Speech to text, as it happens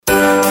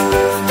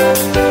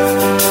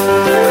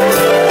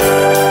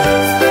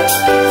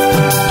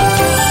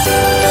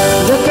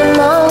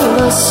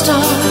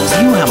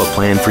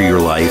plan for your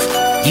life?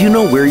 Do you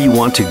know where you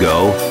want to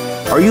go?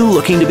 Are you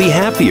looking to be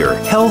happier,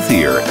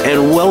 healthier,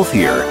 and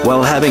wealthier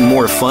while having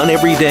more fun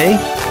every day?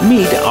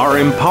 Meet our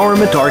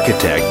empowerment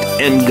architect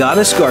and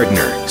goddess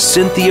gardener,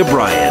 Cynthia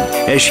Bryan,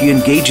 as she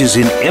engages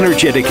in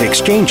energetic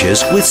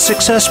exchanges with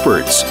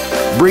successperts,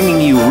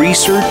 bringing you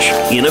research,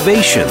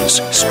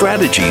 innovations,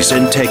 strategies,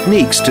 and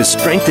techniques to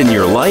strengthen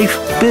your life,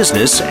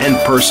 business, and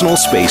personal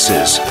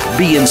spaces.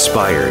 Be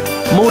inspired,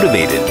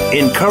 motivated,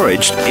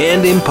 encouraged,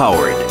 and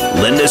empowered.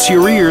 Lend us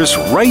your ears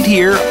right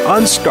here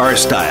on Star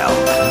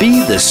Style.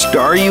 Be the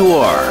star you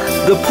are.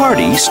 The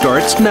party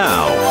starts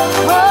now.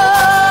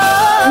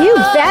 You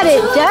bet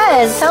it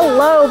does.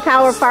 Hello,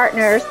 Power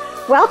Partners.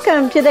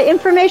 Welcome to the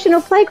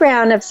informational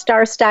playground of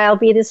Star Style,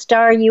 Be the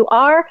Star You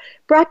Are,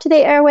 brought to the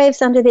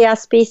airwaves under the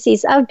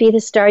auspices of Be the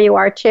Star You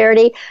Are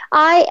charity.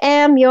 I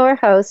am your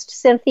host,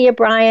 Cynthia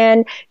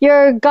Bryan,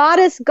 your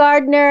goddess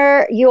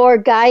gardener, your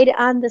guide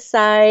on the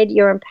side,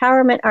 your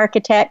empowerment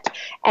architect,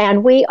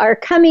 and we are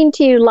coming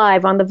to you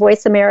live on the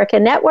Voice America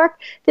Network.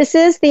 This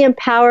is the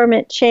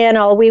Empowerment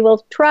Channel. We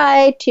will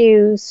try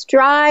to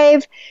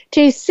strive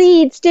to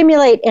seed,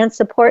 stimulate, and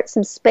support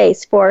some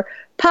space for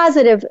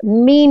positive,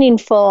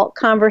 meaningful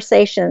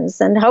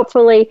conversations, and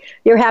hopefully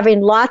you're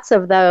having lots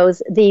of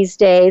those these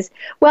days.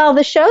 Well,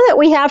 the show that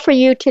we have for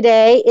you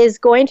today is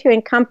going to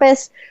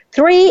encompass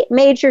three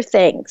major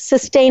things: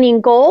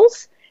 sustaining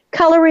goals,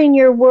 coloring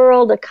your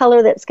world a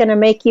color that's going to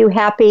make you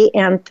happy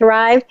and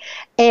thrive,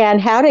 and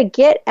how to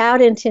get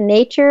out into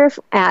nature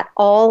at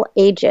all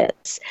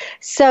ages.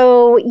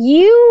 So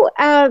you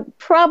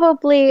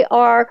probably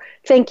are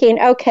thinking,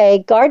 okay,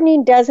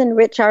 gardening does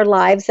enrich our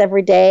lives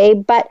every day,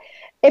 but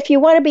if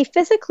you want to be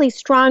physically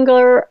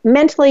stronger,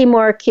 mentally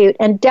more acute,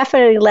 and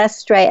definitely less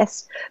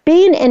stressed,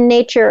 being in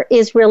nature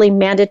is really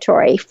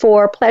mandatory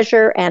for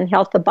pleasure and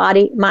health of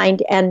body,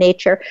 mind, and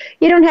nature.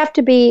 You don't have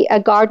to be a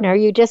gardener.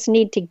 You just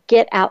need to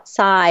get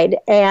outside.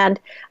 And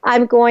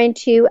I'm going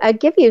to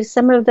give you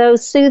some of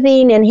those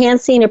soothing,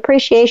 enhancing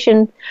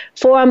appreciation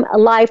from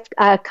life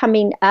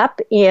coming up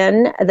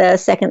in the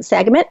second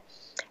segment.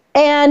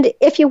 And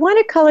if you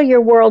want to color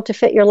your world to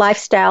fit your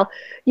lifestyle,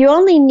 you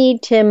only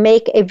need to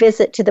make a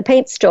visit to the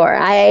paint store.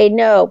 I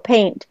know,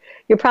 paint.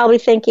 You're probably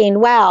thinking,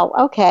 wow,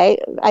 okay,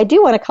 I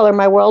do want to color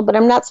my world, but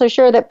I'm not so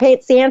sure that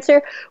paint's the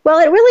answer. Well,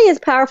 it really is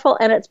powerful,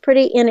 and it's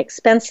pretty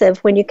inexpensive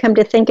when you come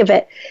to think of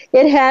it.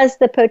 It has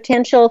the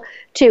potential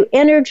to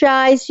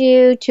energize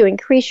you, to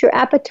increase your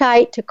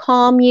appetite, to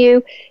calm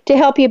you, to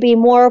help you be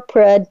more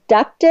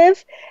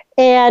productive.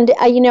 And,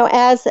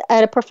 as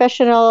a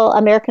professional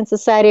American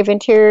Society of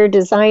Interior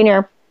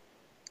Designer,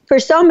 for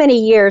so many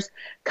years,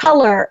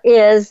 color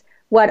is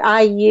what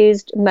I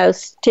used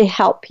most to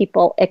help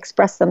people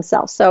express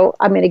themselves. So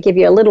I'm going to give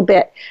you a little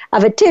bit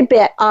of a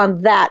tidbit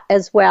on that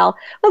as well.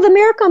 Well, the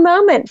miracle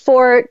moment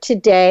for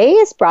today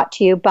is brought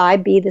to you by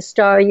Be the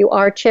Star You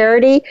Are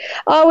charity,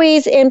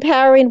 always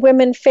empowering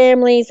women,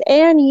 families,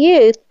 and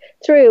youth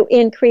through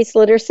increased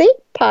literacy,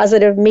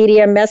 positive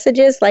media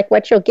messages like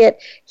what you'll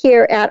get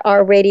here at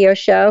our radio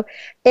show,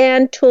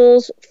 and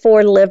tools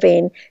for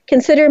living.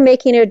 Consider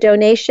making a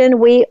donation.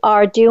 We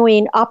are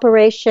doing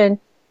Operation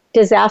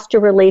Disaster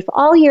Relief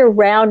all year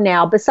round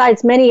now,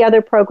 besides many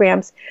other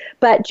programs,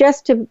 but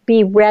just to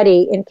be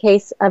ready in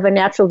case of a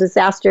natural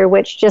disaster,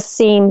 which just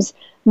seems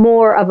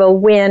more of a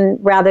when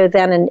rather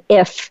than an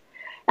if.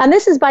 And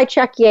this is by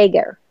Chuck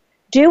Yeager.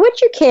 Do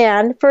what you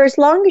can for as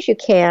long as you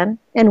can,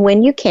 and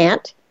when you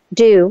can't,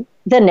 do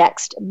the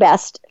next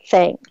best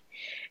thing.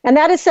 And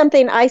that is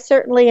something I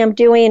certainly am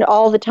doing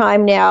all the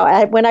time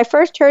now. When I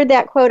first heard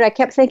that quote, I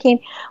kept thinking,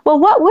 well,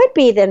 what would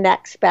be the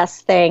next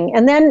best thing?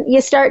 And then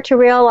you start to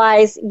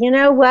realize, you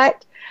know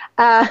what?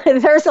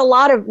 There's a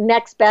lot of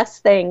next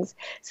best things.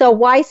 So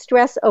why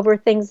stress over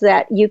things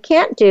that you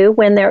can't do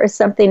when there is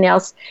something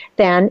else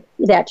then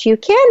that you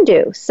can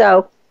do?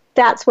 So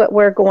that's what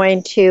we're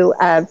going to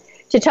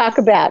talk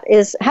about,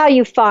 is how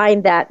you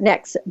find that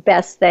next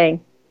best thing.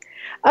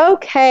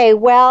 Okay,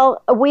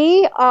 well,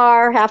 we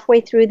are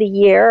halfway through the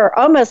year, or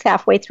almost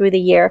halfway through the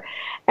year,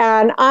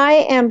 and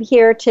I am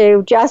here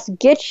to just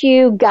get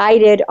you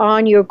guided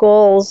on your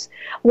goals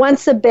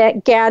once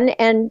again,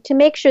 and to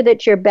make sure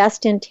that your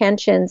best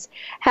intentions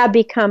have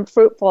become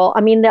fruitful.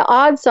 I mean, the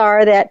odds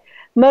are that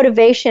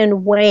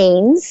motivation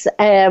wanes,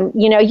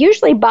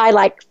 usually by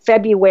like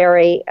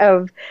February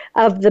of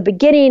the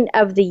beginning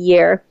of the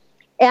year.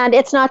 And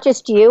it's not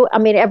just you. I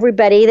mean,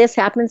 everybody. This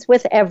happens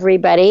with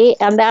everybody.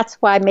 And that's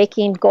why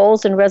making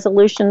goals and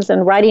resolutions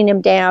and writing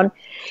them down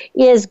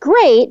is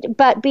great,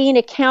 but being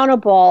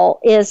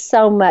accountable is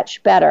so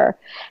much better.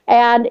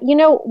 And,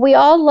 we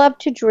all love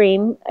to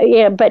dream,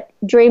 but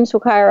dreams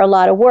require a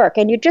lot of work.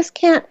 And you just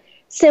can't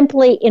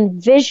simply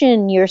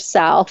envision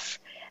yourself,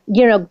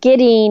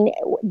 getting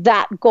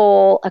that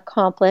goal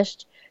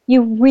accomplished.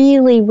 You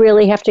really,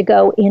 really have to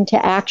go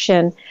into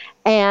action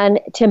and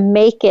to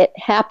make it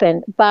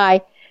happen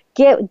by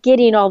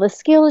getting all the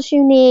skills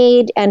you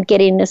need and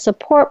getting a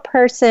support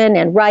person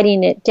and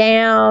writing it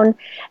down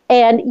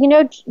and,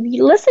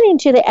 listening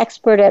to the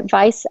expert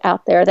advice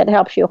out there that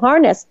helps you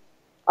harness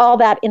all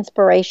that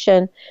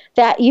inspiration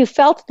that you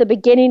felt at the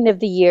beginning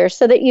of the year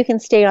so that you can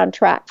stay on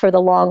track for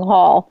the long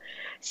haul.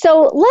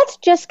 So let's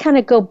just kind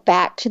of go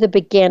back to the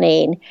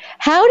beginning.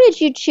 How did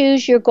you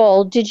choose your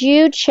goal? Did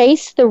you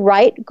chase the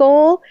right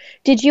goal?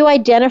 Did you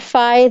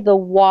identify the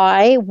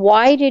why?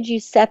 Why did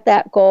you set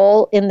that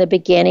goal in the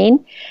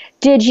beginning?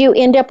 Did you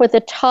end up with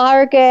a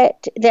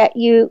target that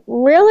you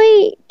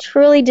really,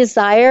 truly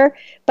desire,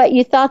 but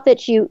you thought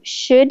that you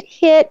should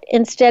hit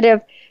instead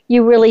of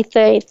you really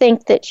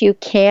think that you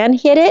can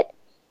hit it?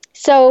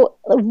 So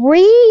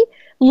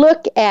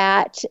look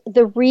at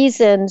the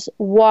reasons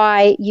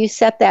why you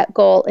set that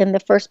goal in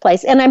the first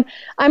place. And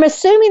I'm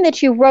assuming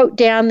that you wrote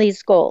down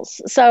these goals.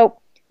 So,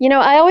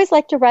 I always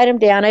like to write them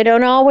down. I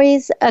don't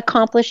always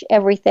accomplish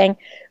everything,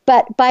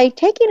 but by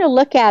taking a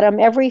look at them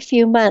every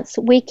few months,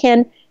 we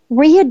can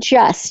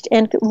readjust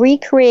and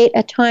recreate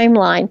a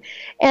timeline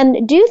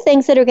and do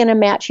things that are going to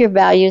match your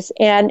values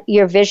and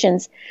your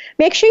visions.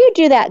 Make sure you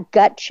do that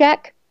gut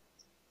check.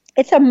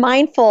 It's a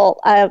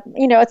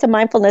it's a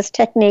mindfulness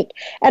technique,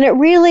 and it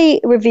really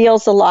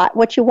reveals a lot.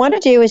 What you want to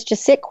do is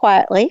just sit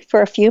quietly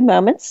for a few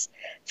moments,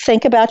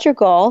 think about your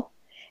goal,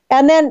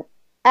 and then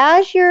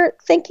as you're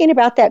thinking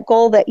about that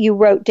goal that you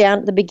wrote down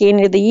at the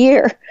beginning of the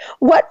year,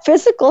 what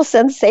physical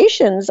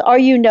sensations are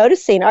you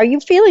noticing? Are you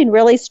feeling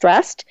really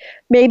stressed?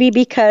 Maybe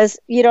because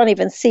you don't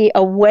even see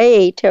a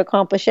way to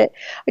accomplish it.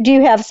 Do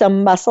you have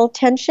some muscle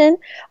tension?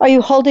 Are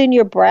you holding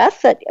your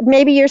breath?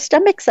 Maybe your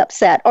stomach's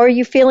upset. Or are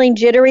you feeling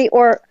jittery?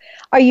 Or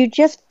are you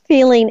just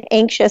feeling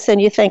anxious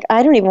and you think,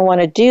 I don't even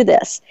want to do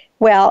this?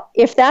 Well,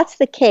 if that's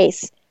the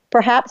case,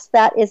 perhaps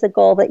that is a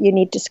goal that you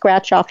need to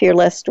scratch off your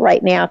list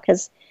right now,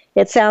 because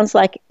it sounds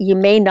like you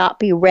may not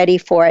be ready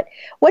for it.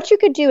 What you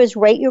could do is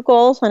rate your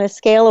goals on a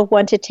scale of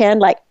 1 to 10,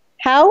 like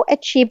how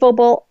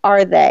achievable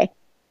are they?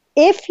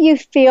 If you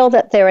feel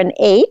that they're an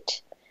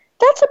 8,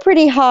 that's a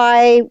pretty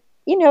high,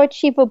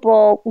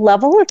 achievable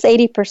level. It's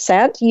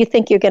 80%. You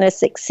think you're going to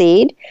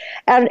succeed.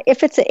 And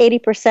if it's at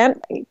 80%,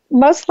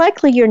 most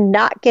likely you're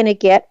not going to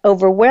get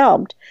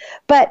overwhelmed.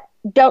 But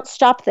don't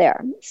stop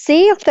there.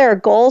 See if there are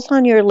goals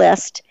on your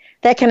list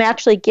that can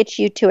actually get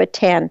you to a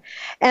 10.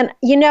 And,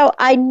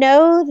 I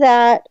know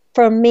that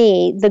for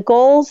me, the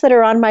goals that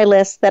are on my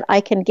list that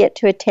I can get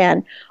to a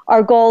 10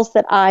 are goals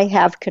that I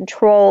have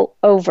control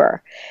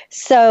over.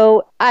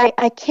 So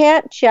I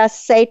can't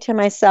just say to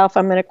myself,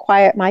 I'm going to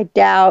quiet my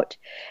doubt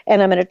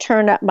and I'm going to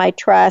turn up my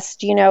trust.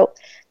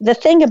 The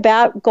thing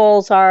about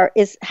goals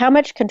is how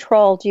much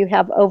control do you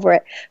have over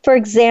it? For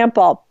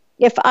example,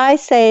 if I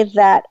say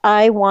that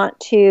I want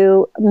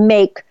to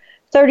make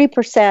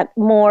 30%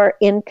 more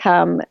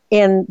income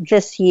in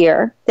this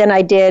year than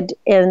I did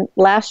in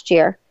last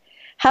year,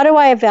 how do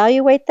I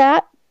evaluate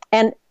that?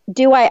 And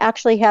do I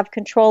actually have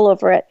control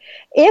over it?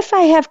 If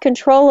I have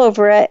control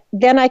over it,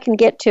 then I can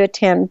get to a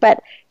 10.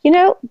 But,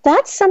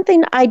 that's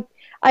something I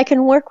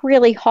can work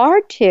really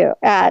hard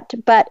at.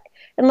 But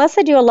unless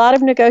I do a lot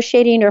of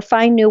negotiating or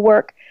find new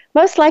work,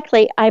 most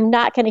likely I'm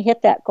not going to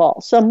hit that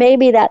goal. So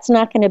maybe that's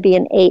not going to be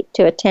an 8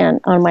 to a 10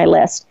 on my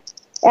list.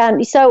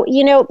 And so,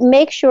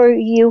 make sure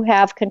you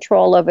have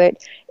control over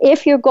it.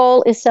 If your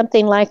goal is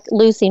something like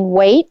losing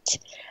weight,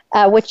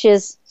 which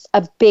is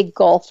a big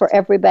goal for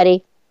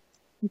everybody,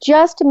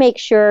 just to make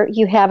sure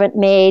you haven't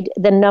made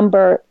the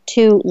number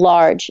too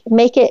large.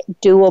 Make it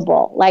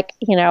doable, like,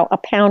 a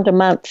pound a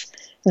month.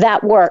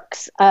 That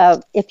works.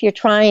 If you're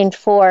trying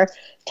for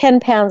 10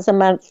 pounds a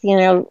month,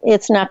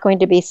 it's not going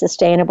to be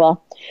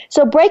sustainable.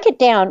 So break it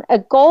down.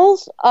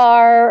 Goals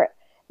are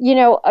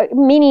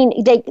meaning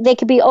they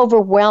could be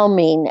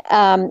overwhelming,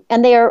 and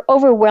they are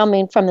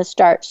overwhelming from the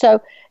start.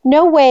 So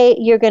no way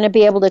you're going to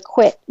be able to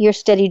quit your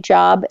steady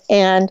job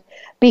and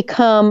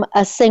become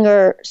a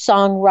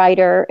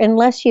singer-songwriter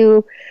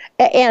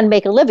and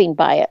make a living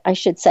by it, I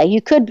should say.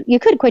 You could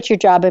quit your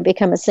job and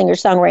become a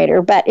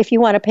singer-songwriter, but if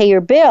you want to pay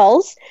your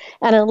bills,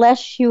 and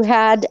unless you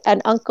had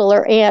an uncle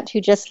or aunt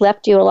who just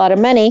left you a lot of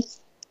money,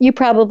 you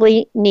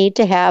probably need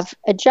to have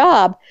a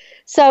job.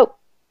 So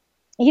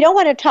you don't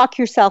want to talk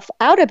yourself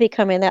out of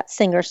becoming that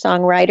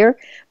singer-songwriter,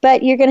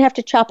 but you're going to have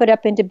to chop it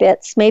up into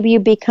bits. Maybe you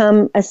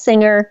become a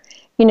singer,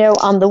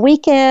 on the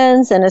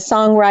weekends and a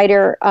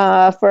songwriter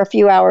for a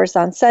few hours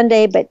on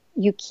Sunday, but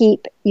you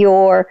keep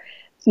your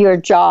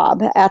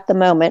job at the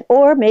moment.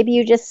 Or maybe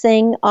you just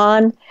sing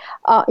on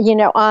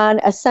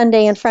a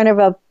Sunday in front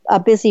of a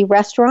busy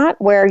restaurant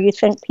where you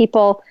think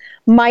people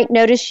might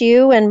notice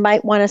you and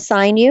might want to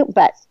sign you,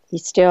 but you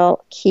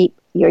still keep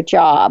your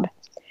job.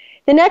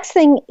 The next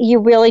thing you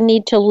really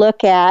need to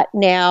look at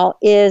now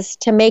is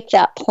to make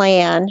that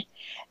plan.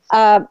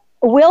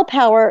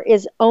 Willpower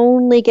is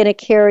only going to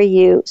carry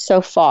you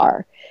so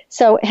far.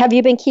 So have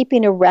you been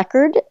keeping a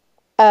record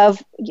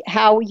of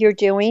how you're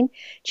doing?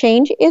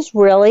 Change is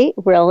really,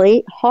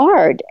 really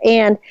hard.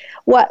 And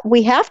what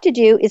we have to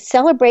do is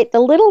celebrate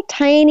the little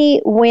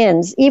tiny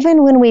wins,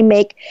 even when we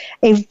make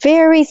a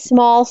very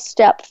small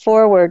step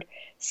forward.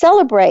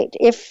 Celebrate.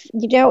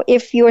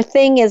 If your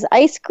thing is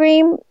ice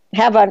cream,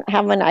 have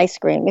an ice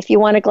cream. If you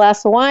want a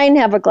glass of wine,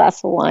 have a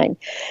glass of wine.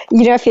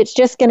 If it's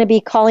just going to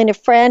be calling a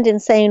friend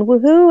and saying,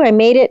 woohoo, I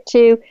made it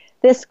to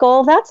this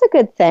goal, that's a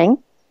good thing.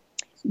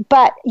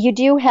 But you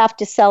do have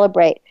to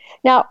celebrate.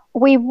 Now,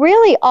 we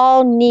really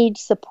all need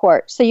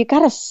support, so you got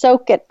to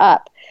soak it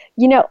up.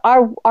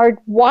 Our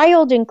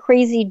wild and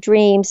crazy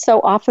dreams, so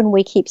often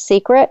we keep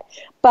secret,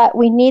 but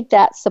we need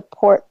that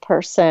support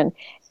person.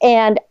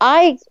 And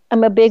I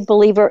am a big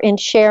believer in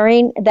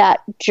sharing that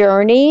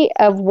journey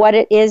of what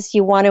it is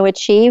you want to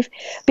achieve,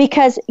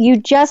 because you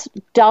just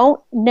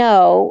don't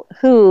know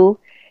who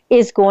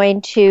is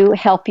going to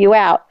help you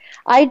out.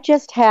 I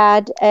just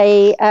had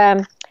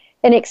an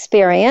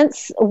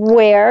experience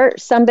where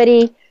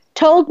somebody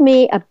told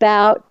me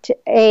about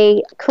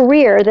a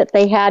career that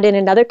they had in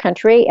another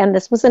country, and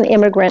this was an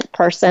immigrant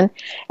person,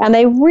 and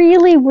they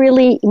really,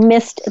 really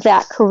missed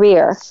that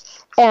career.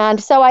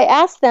 And so I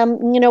asked them,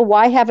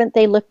 why haven't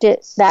they looked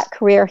at that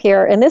career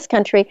here in this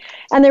country?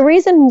 And the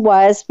reason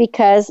was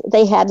because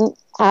they hadn't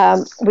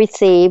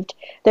received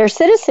their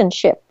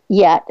citizenship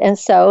yet, and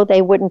so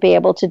they wouldn't be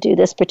able to do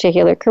this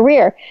particular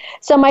career.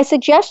 So my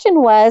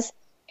suggestion was,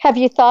 have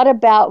you thought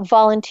about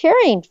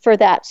volunteering for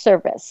that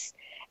service?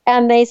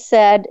 And they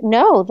said,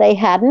 no, they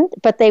hadn't,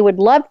 but they would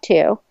love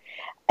to.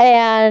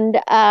 And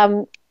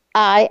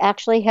I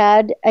actually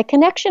had a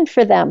connection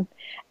for them.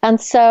 And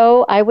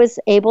so I was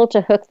able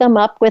to hook them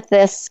up with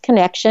this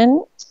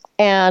connection.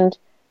 And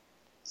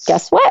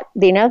guess what?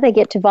 They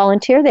get to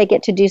volunteer. They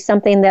get to do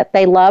something that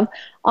they love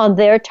on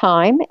their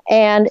time.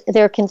 And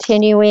they're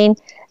continuing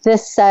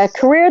this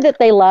career that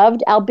they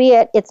loved,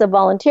 albeit it's a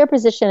volunteer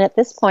position at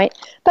this point.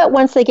 But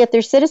once they get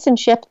their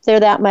citizenship, they're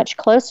that much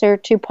closer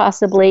to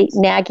possibly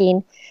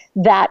nagging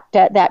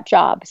that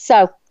job.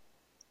 So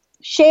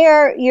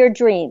share your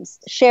dreams.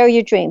 Share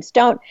your dreams.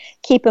 Don't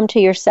keep them to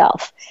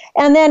yourself.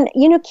 And then,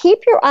 keep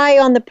your eye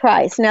on the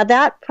prize. Now,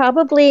 that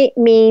probably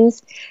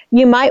means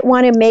you might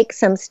want to make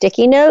some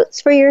sticky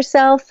notes for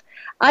yourself.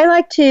 I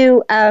like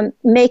to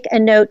make a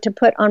note to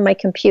put on my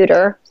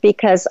computer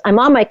because I'm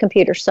on my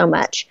computer so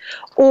much.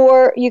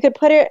 Or you could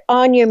put it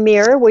on your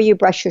mirror where you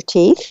brush your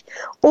teeth.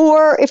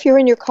 Or if you're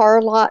in your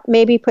car lot,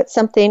 maybe put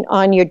something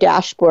on your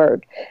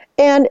dashboard.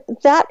 And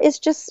that is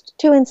just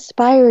to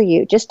inspire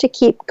you, just to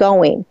keep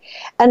going.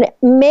 And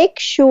make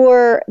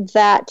sure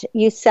that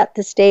you set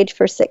the stage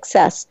for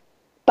success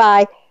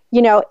by,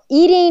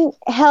 eating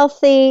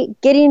healthy,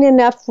 getting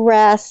enough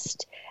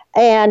rest,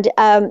 and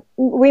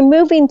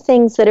removing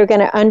things that are going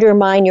to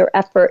undermine your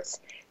efforts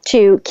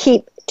to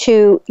keep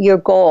to your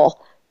goal,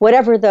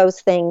 whatever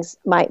those things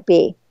might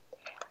be.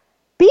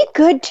 Be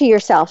good to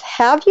yourself.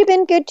 Have you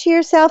been good to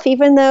yourself,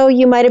 even though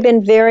you might have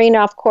been veering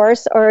off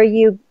course, or are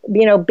you,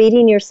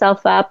 beating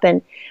yourself up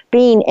and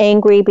being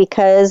angry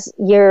because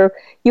you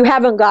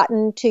haven't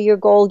gotten to your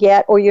goal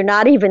yet, or you're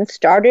not even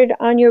started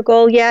on your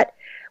goal yet?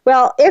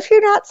 Well, if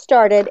you're not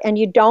started and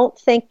you don't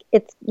think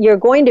you're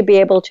going to be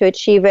able to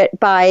achieve it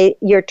by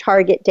your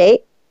target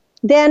date,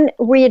 then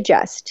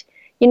readjust.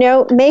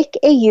 Make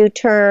a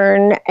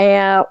U-turn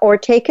or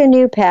take a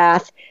new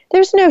path.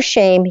 There's no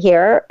shame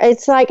here.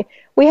 It's like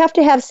we have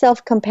to have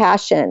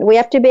self-compassion. We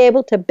have to be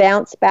able to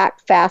bounce back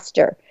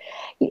faster.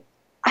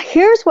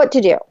 Here's what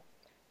to do.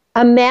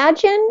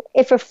 Imagine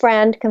if a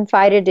friend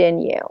confided in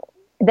you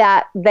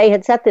that they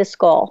had set this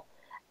goal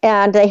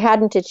and they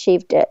hadn't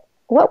achieved it.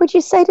 What would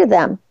you say to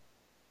them?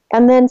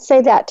 And then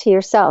say that to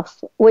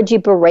yourself. Would you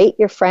berate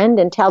your friend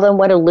and tell them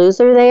what a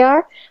loser they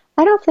are?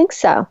 I don't think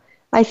so.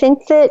 I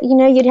think that,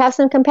 you'd have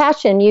some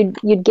compassion.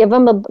 You'd give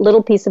them a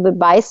little piece of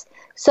advice.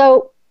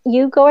 So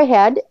you go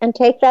ahead and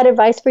take that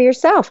advice for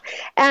yourself.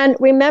 And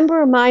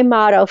remember my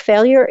motto,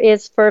 failure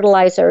is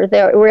fertilizer.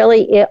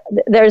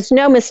 There's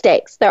no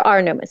mistakes. There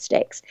are no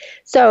mistakes.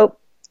 So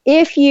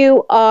if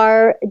you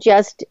are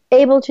just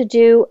able to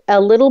do a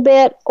little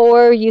bit,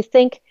 or you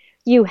think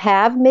you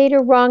have made a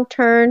wrong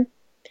turn,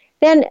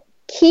 then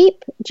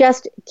keep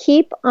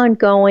on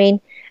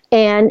going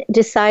and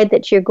decide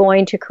that you're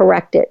going to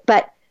correct it.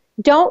 But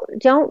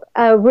don't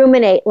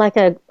ruminate like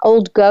an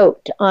old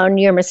goat on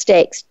your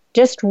mistakes.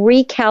 Just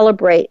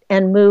recalibrate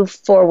and move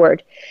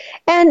forward.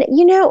 And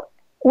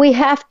we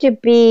have to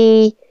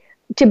be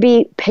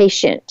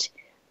patient,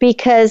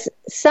 because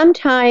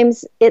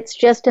sometimes it's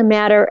just a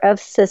matter of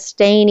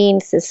sustaining.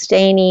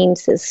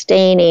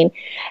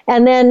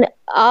 And then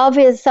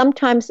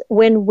sometimes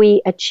when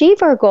we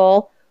achieve our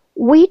goal,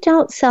 we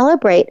don't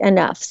celebrate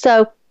enough.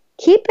 So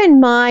keep in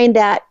mind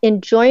that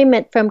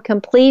enjoyment from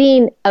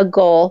completing a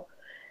goal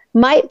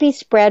might be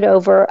spread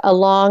over a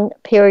long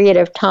period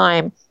of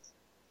time.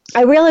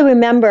 I really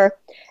remember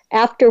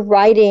after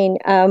writing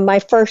my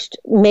first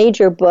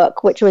major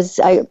book, which was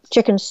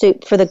Chicken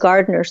Soup for the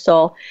Gardener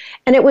Soul,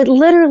 and it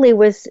literally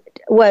was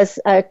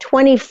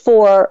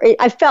 24,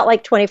 I felt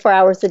like 24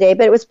 hours a day,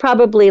 but it was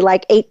probably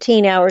like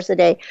 18 hours a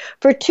day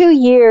for 2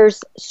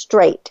 years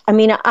straight. I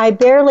mean, I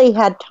barely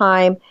had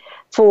time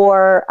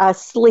for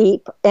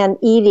sleep and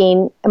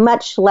eating,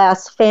 much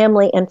less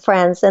family and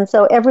friends. And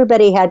so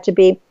everybody had to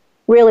be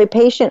really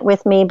patient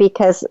with me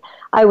because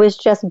I was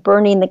just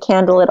burning the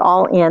candle at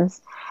all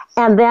ends.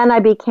 And then I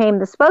became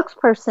the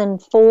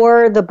spokesperson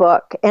for the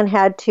book and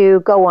had to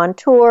go on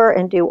tour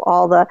and do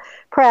all the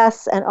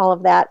press and all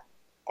of that.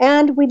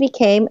 And we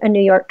became a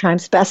New York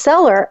Times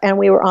bestseller, and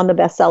we were on the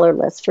bestseller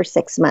list for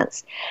 6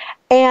 months.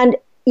 And,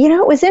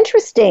 it was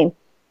interesting.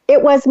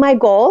 It was my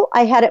goal.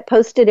 I had it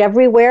posted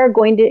everywhere,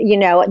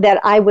 that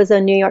I was a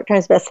New York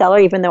Times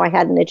bestseller, even though I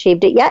hadn't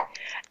achieved it yet.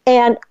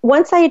 And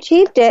once I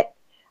achieved it,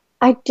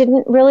 I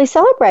didn't really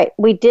celebrate.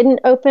 We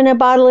didn't open a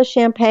bottle of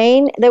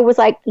champagne. There was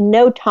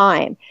no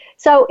time.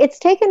 So it's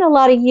taken a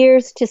lot of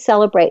years to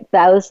celebrate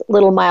those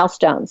little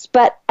milestones,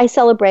 but I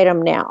celebrate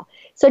them now.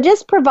 So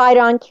just provide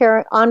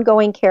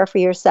ongoing care for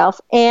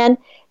yourself and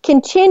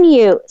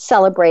continue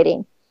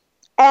celebrating.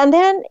 And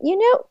then,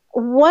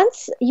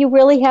 once you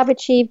really have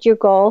achieved your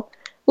goal,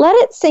 let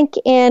it sink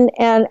in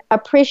and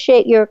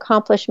appreciate your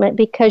accomplishment,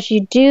 because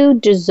you do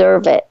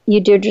deserve it. You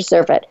do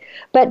deserve it.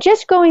 But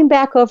just going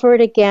back over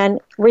it again,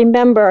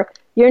 remember,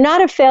 you're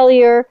not a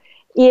failure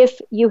if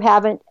you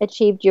haven't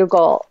achieved your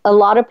goal. A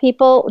lot of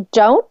people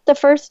don't the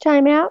first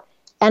time out,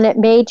 and it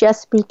may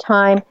just be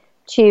time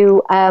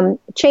to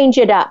change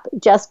it up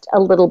just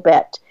a little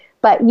bit.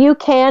 But you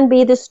can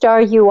be the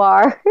star you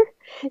are.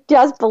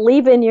 Just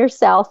believe in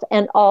yourself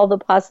and all the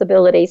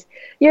possibilities.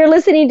 You're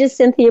listening to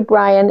Cynthia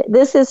Bryan.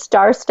 This is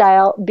Star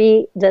Style.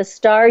 Be the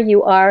star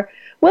you are.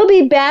 We'll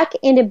be back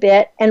in a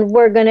bit, and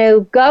we're going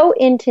to go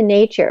into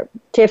nature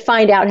to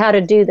find out how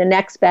to do the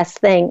next best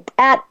thing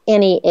at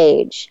any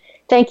age.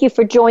 Thank you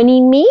for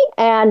joining me,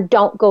 and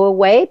don't go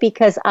away,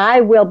 because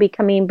I will be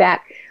coming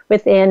back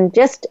within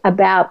just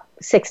about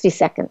 60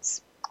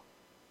 seconds.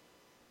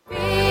 Be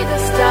the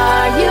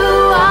star you are.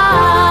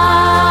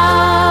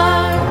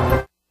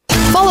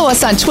 Follow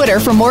us on Twitter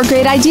for more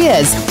great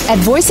ideas at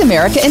Voice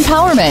America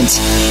Empowerment.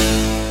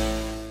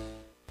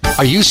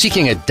 Are you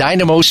seeking a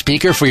dynamo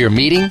speaker for your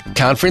meeting,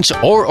 conference,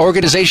 or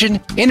organization?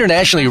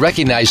 Internationally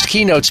recognized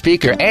keynote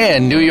speaker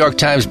and New York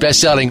Times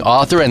bestselling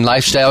author and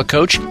lifestyle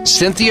coach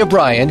Cynthia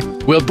Bryan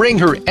will bring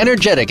her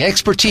energetic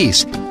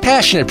expertise,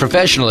 passionate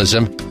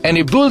professionalism, and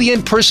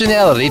ebullient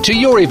personality to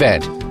your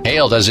event.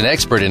 Hailed as an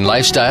expert in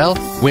lifestyle,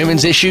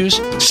 women's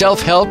issues,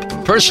 self-help,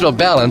 personal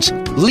balance,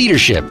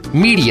 leadership,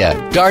 media,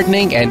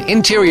 gardening, and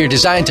interior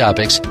design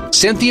topics,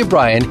 Cynthia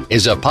Bryan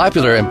is a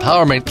popular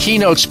empowerment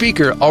keynote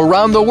speaker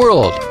around the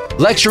world,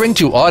 lecturing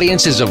to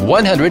audiences of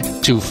 100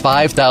 to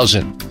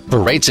 5,000.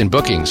 For rates and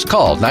bookings,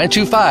 call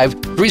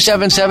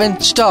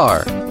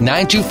 925-377-STAR,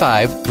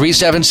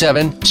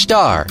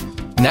 925-377-STAR,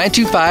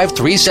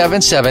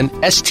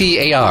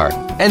 925-377-STAR,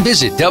 and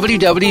visit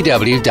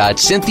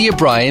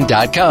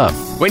www.cynthiabryan.com.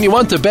 When you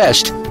want the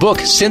best, book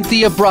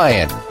Cynthia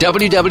Bryan,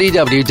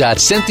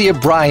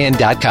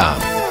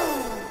 www.cynthiabryan.com.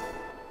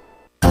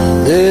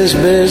 This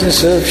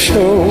business of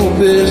show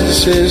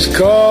business is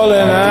calling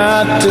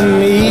out to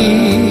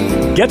me.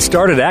 Get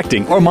started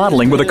acting or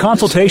modeling with a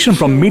consultation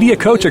from media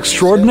coach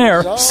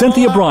extraordinaire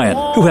Cynthia Bryan,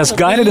 who has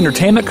guided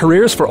entertainment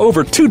careers for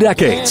over 2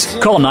 decades.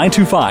 Call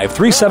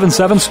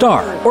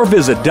 925-377-STAR or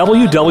visit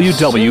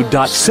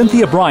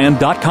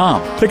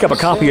www.cynthiabryan.com. Pick up a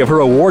copy of her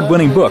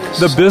award-winning book,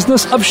 The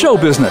Business of Show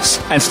Business,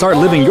 and start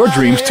living your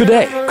dreams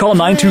today. Call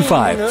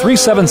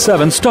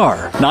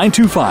 925-377-STAR,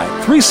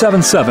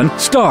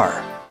 925-377-STAR.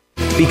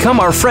 Become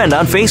our friend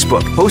on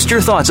Facebook. Post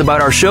your thoughts about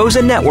our shows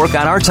and network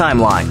on our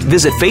timeline.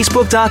 Visit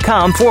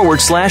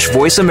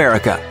Facebook.com/Voice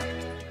America.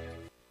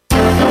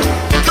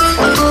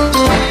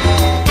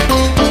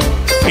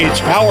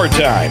 It's power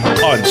time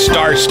on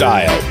Star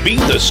Style. Be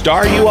the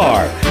star you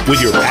are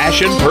with your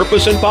passion,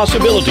 purpose, and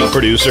possibility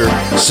producer,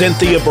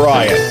 Cynthia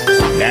Bryan.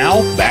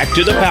 Now, back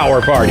to the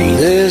power party.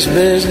 This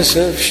business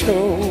of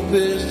show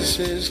business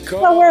is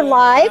calling. So we're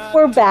live,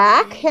 we're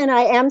back, and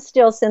I am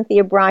still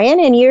Cynthia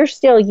Bryan, and you're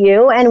still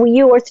you, and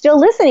you are still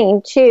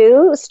listening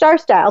to Star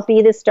Style,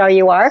 Be the Star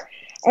You Are.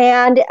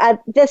 And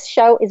this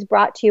show is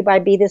brought to you by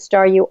Be the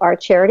Star You Are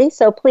charity,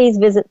 so please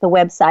visit the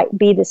website,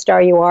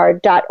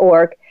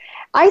 BeTheStarYouAre.org.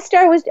 I was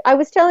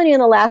telling you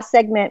in the last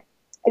segment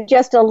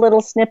just a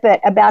little snippet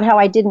about how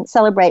I didn't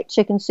celebrate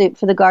Chicken Soup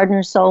for the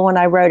Gardener's Soul when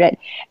I wrote it.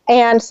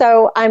 And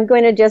so I'm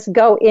going to just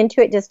go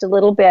into it just a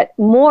little bit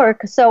more.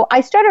 So I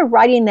started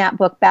writing that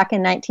book back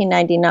in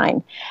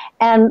 1999.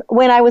 And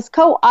when I was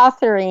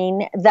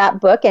co-authoring that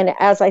book, and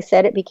as I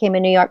said, it became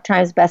a New York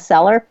Times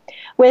bestseller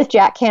with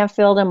Jack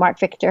Canfield and Mark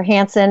Victor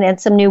Hansen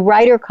and some new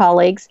writer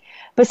colleagues.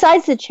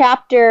 Besides the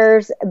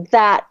chapters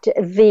that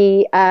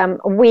we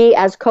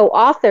as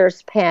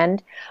co-authors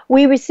penned,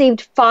 we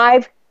received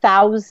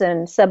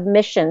 5,000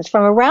 submissions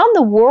from around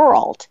the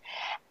world.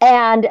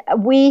 And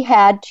we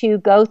had to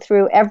go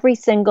through every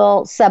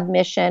single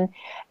submission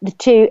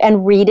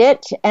and read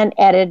it and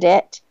edit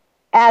it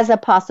as a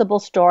possible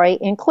story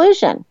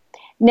inclusion.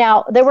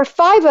 Now, there were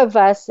 5 of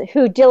us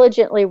who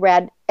diligently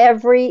read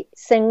every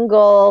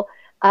single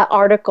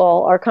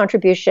article or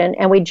contribution,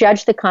 and we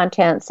judged the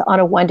contents on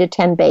a 1 to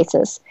 10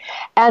 basis.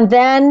 And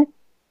then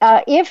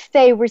if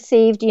they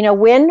received,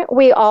 when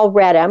we all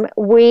read them,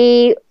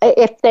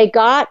 if they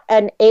got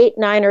an 8,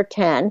 9, or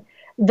 10,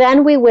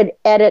 then we would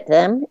edit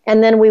them,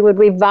 and then we would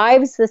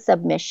revise the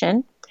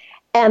submission,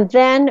 And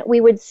then we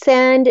would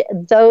send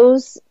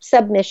those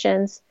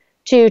submissions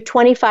to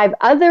 25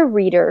 other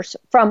readers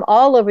from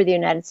all over the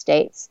United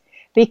States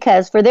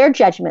because for their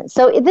judgment.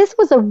 So this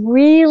was a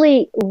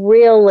really,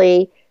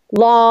 really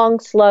long,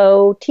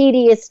 slow,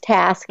 tedious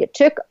task. It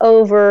took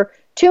over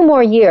 2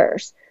 more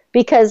years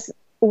because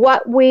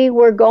what we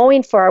were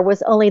going for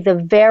was only the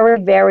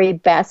very, very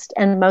best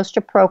and most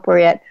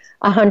appropriate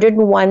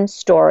 101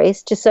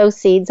 stories to sow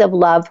seeds of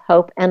love,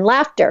 hope, and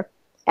laughter.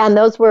 And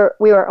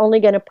we were only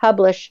going to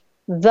publish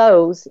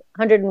those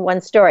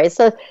 101 stories.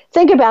 So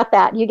think about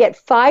that. You get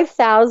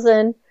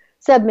 5,000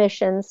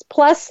 submissions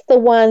plus the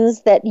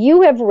ones that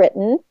you have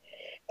written,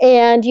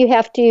 and you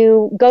have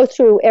to go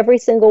through every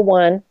single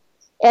one,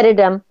 edit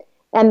them,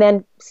 and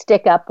then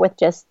stick up with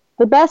just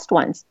the best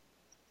ones.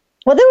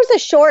 Well, there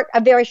was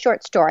a very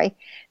short story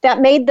that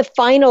made the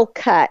final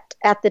cut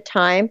at the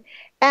time.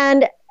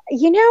 And,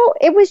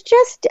 it was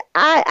just,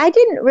 I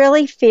didn't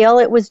really feel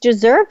it was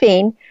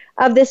deserving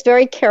of this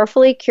very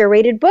carefully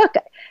curated book.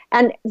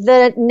 And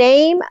the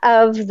name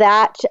of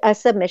that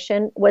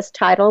submission was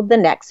titled The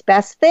Next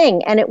Best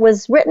Thing. And it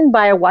was written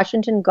by a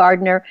Washington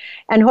gardener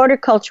and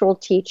horticultural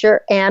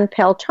teacher, Ann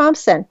Pell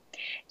Thompson.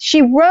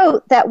 She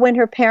wrote that when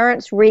her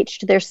parents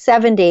reached their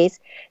 70s,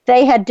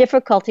 they had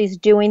difficulties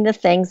doing the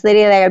things that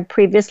they had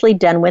previously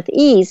done with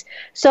ease.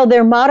 So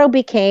their motto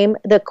became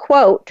the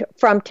quote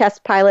from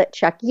test pilot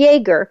Chuck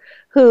Yeager,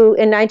 who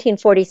in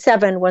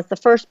 1947 was the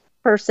first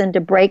person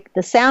to break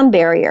the sound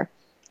barrier.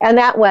 And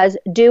that was,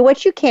 do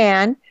what you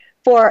can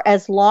for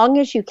as long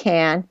as you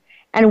can,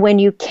 and when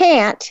you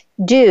can't,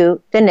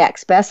 do the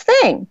next best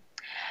thing.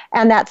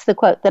 And that's the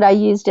quote that I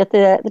used at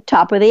the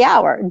top of the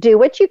hour. Do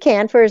what you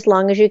can for as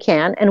long as you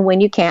can, and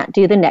when you can't,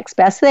 do the next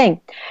best thing.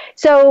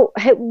 So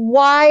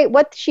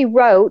what she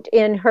wrote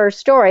in her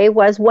story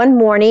was one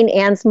morning,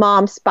 Ann's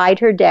mom spied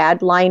her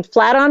dad lying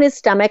flat on his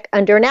stomach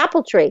under an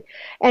apple tree.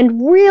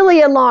 And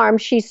really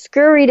alarmed, she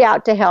scurried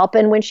out to help.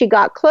 And when she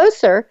got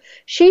closer,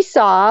 she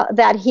saw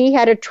that he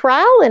had a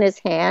trowel in his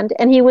hand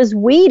and he was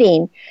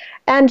weeding.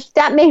 And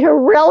that made her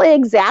really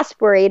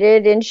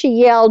exasperated, and she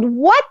yelled,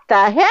 "What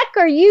the heck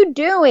are you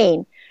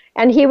doing?"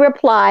 And he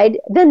replied,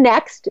 "The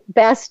next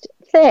best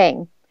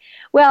thing."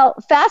 Well,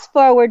 fast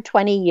forward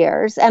 20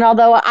 years, and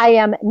although I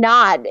am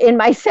not in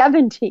my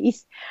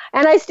 70s,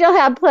 and I still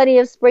have plenty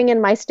of spring in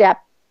my step,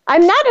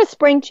 I'm not a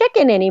spring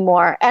chicken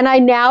anymore, and I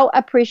now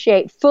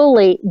appreciate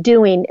fully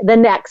doing the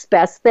next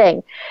best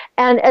thing.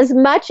 And as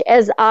much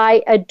as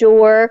I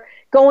adore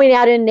going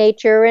out in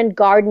nature and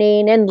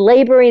gardening and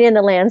laboring in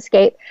the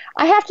landscape,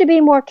 I have to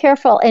be more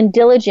careful and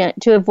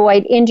diligent to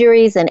avoid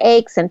injuries and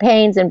aches and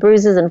pains and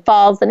bruises and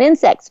falls and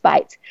insect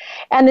bites.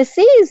 And the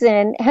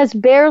season has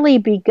barely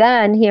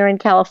begun here in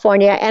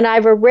California, and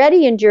I've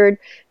already endured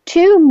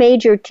 2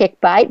 major tick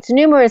bites,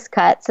 numerous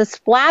cuts, a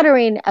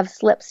splattering of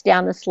slips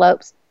down the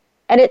slopes.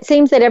 And it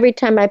seems that every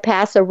time I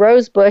pass a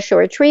rose bush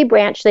or a tree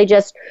branch, they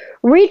just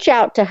reach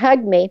out to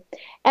hug me.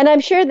 And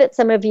I'm sure that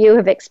some of you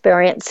have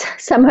experienced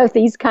some of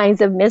these kinds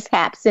of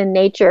mishaps in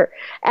nature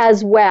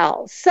as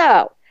well.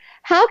 So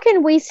how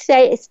can we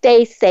stay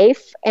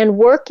safe and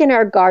work in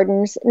our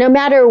gardens no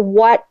matter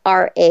what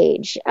our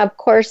age? Of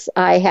course,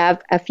 I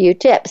have a few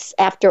tips.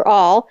 After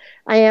all,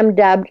 I am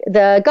dubbed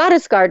the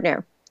goddess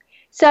gardener.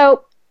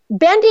 So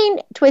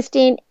bending,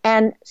 twisting,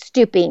 and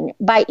stooping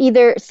by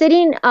either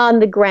sitting on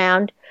the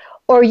ground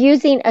or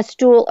using a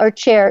stool or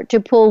chair to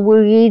pull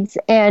weeds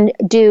and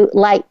do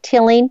light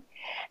tilling,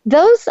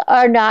 those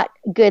are not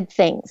good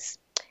things.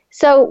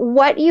 So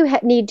what you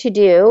need to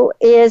do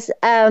is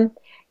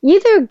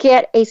either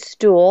get a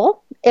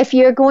stool if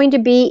you're going to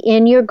be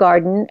in your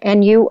garden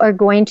and you are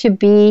going to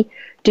be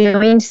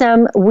doing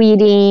some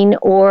weeding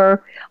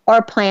or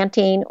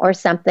planting or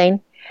something.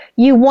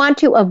 You want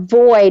to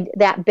avoid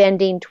that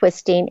bending,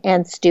 twisting,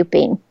 and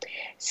stooping.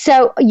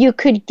 So you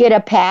could get a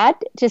pad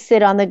to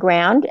sit on the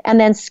ground and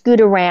then scoot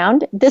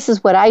around. This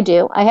is what I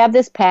do. I have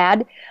this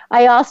pad.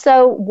 I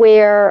also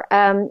wear,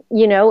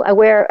 I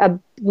wear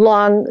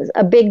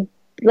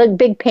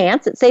big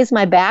pants. It saves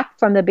my back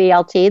from the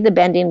BLT, the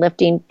bending,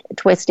 lifting,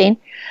 twisting.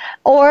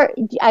 Or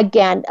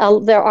again,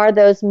 there are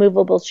those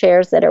movable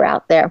chairs that are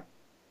out there.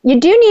 You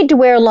do need to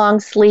wear long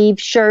sleeve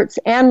shirts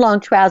and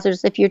long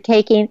trousers if you're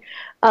taking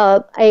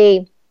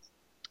a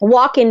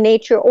walk in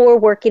nature or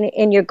working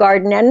in your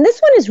garden. And this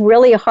one is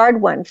really a hard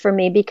one for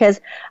me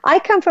because I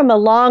come from a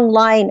long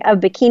line of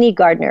bikini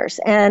gardeners,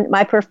 and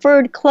my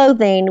preferred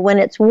clothing when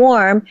it's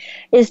warm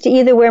is to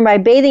either wear my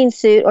bathing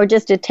suit or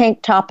just a tank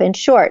top and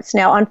shorts.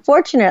 Now,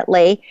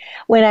 unfortunately,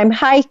 when I'm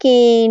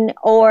hiking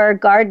or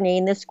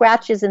gardening, the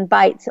scratches and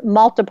bites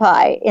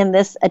multiply in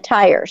this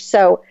attire.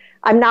 So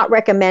I'm not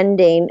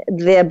recommending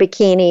the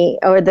bikini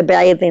or the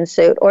bathing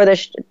suit or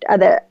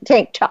the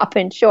tank top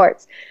and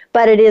shorts,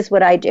 but it is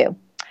what I do.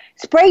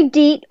 Spray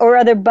DEET or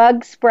other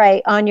bug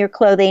spray on your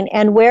clothing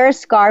and wear a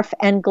scarf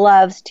and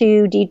gloves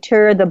to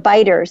deter the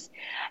biters.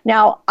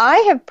 Now, I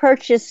have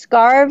purchased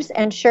scarves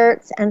and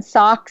shirts and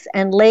socks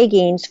and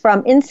leggings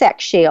from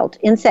Insect Shield,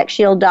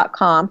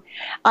 insectshield.com.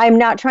 I'm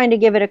not trying to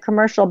give it a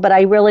commercial, but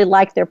I really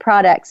like their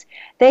products.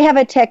 They have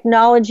a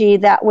technology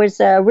that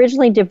was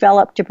originally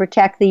developed to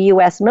protect the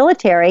U.S.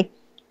 military,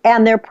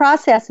 and their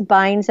process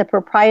binds a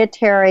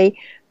proprietary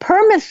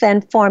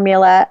permethrin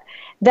formula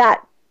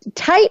that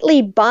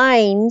tightly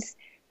binds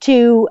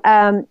to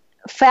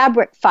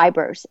fabric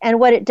fibers. And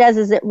what it does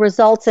is it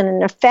results in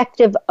an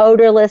effective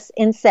odorless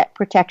insect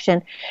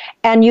protection.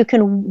 And you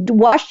can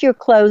wash your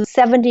clothes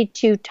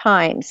 72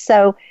 times.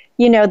 So,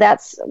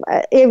 that's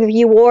if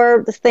you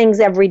wore the things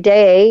every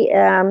day,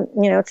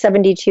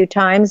 72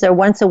 times or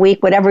once a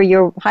week, whatever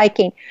you're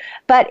hiking.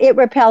 But it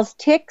repels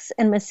ticks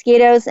and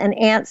mosquitoes and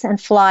ants and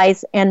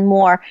flies and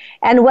more.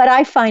 And what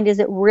I find is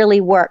it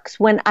really works.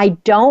 When I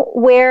don't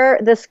wear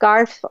the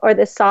scarf or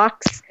the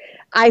socks,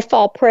 I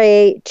fall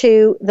prey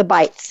to the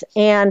bites.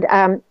 And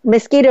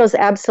mosquitoes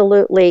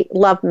absolutely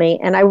love me.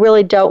 And I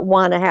really don't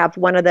want to have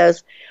one of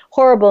those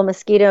horrible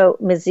mosquito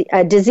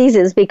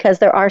diseases because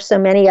there are so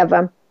many of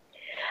them.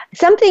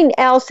 Something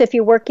else, if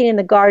you're working in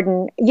the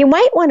garden, you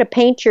might want to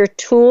paint your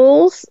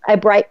tools a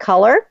bright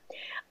color,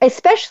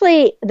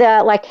 especially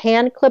the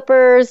hand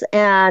clippers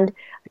and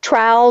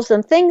trowels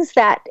and things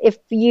that if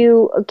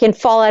you can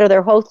fall out of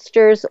their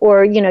holsters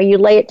or, you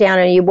lay it down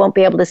and you won't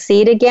be able to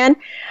see it again.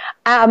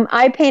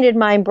 I painted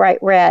mine bright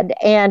red,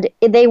 and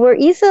they were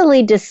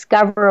easily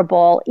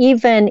discoverable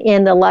even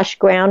in the lush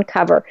ground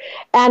cover.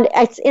 And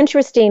it's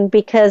interesting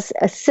because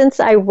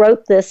since I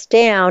wrote this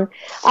down,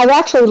 I've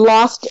actually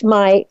lost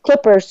my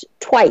clippers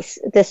twice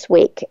this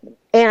week,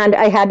 and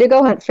I had to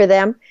go hunt for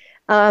them.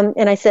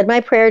 And I said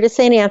my prayer to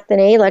St.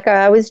 Anthony, like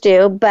I always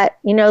do, but,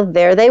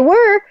 there they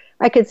were.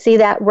 I could see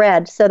that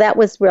red, so that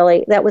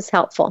was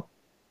helpful.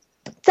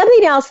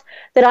 Something else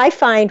that I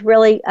find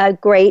really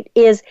great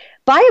is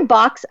buy a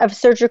box of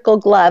surgical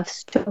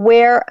gloves to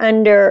wear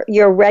under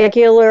your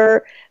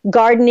regular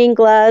gardening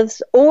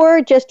gloves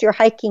or just your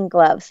hiking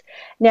gloves.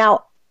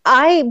 Now,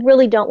 I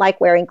really don't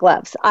like wearing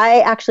gloves.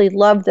 I actually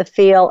love the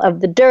feel of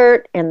the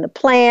dirt and the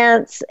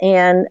plants,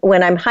 and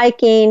when I'm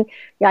hiking,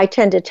 I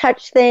tend to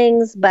touch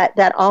things, but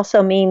that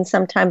also means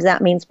sometimes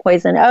that means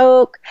poison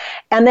oak.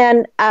 And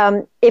then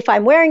if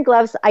I'm wearing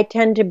gloves, I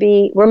tend to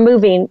be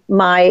removing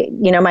my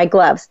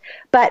gloves.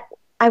 But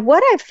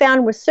what I've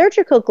found with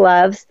surgical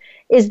gloves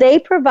is they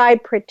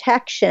provide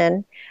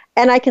protection,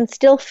 and I can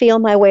still feel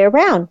my way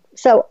around.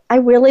 So I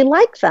really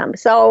like them.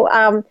 So,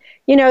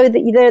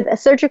 the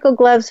surgical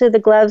gloves are the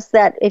gloves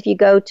that if you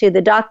go to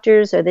the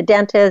doctors or the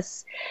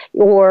dentists,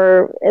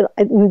 or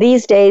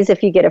these days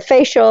if you get a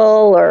facial,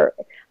 or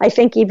I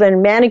think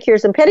even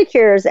manicures and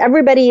pedicures,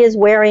 everybody is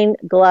wearing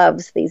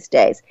gloves these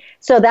days.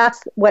 So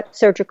that's what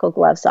surgical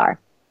gloves are.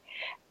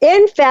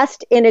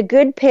 Invest in a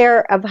good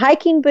pair of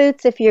hiking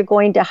boots if you're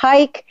going to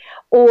hike,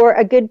 or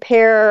a good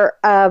pair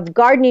of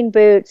gardening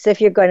boots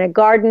if you're going to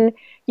garden.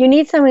 You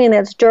need something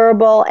that's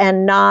durable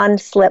and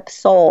non-slip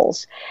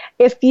soles.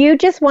 If you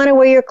just want to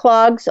wear your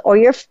clogs or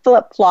your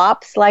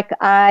flip-flops like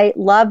I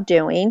love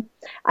doing,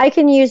 I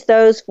can use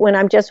those when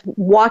I'm just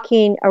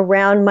walking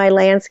around my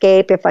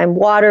landscape, if I'm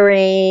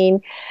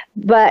watering,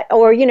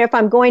 or if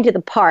I'm going to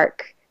the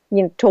park,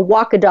 to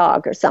walk a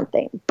dog or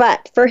something.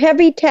 But for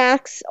heavy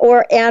tasks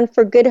and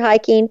for good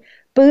hiking,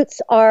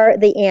 boots are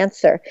the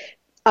answer.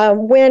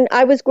 When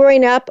I was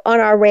growing up on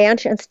our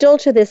ranch, and still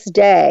to this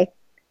day,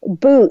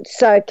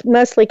 boots,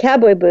 mostly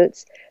cowboy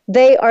boots,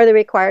 they are the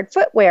required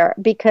footwear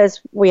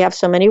because we have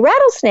so many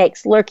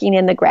rattlesnakes lurking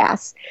in the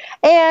grass.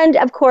 And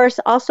of course,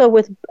 also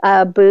with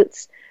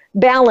boots,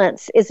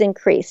 balance is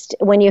increased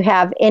when you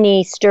have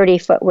any sturdy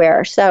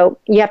footwear. So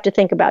you have to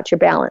think about your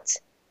balance.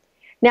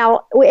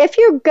 Now, if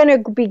you're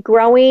going to be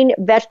growing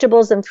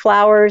vegetables and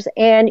flowers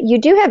and you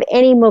do have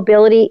any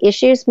mobility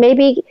issues,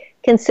 maybe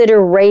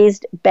consider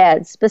raised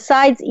beds.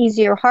 Besides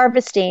easier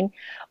harvesting,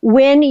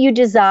 when you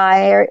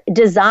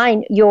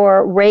design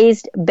your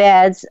raised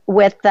beds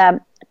with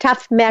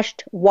tough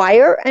meshed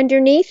wire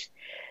underneath,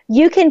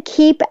 you can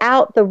keep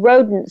out the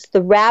rodents,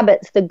 the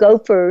rabbits, the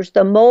gophers,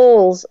 the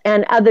moles,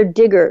 and other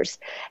diggers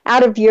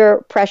out of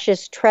your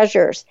precious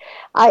treasures.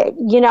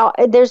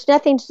 There's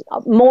nothing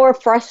more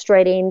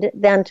frustrating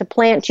than to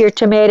plant your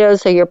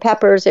tomatoes or your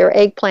peppers or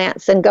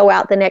eggplants and go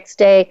out the next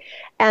day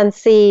and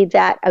see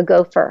that a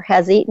gopher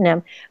has eaten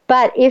them.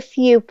 But if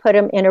you put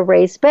them in a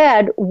raised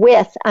bed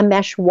with a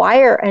mesh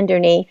wire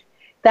underneath,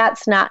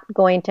 that's not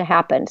going to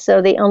happen.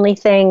 So the only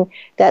thing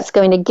that's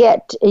going to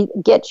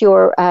get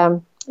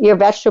your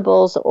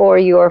vegetables or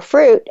your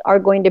fruit are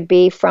going to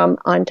be from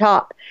on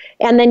top.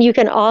 And then you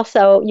can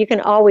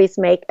always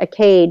make a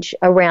cage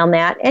around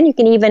that. And you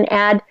can even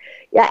add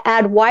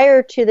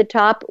wire to the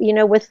top,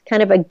 with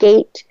kind of a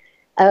gate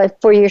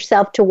for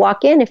yourself to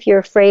walk in if you're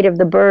afraid of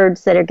the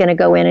birds that are going to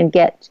go in and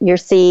get your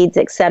seeds,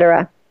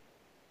 etc.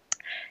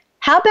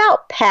 How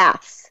about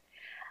paths?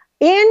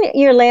 in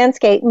your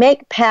landscape,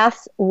 make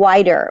paths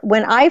wider.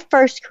 When I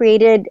first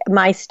created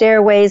my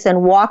stairways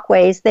and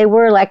walkways, they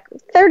were like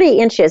 30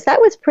 inches.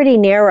 That was pretty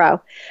narrow.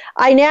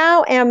 I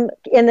now am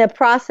in the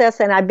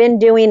process, and I've been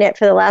doing it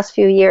for the last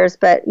few years,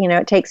 but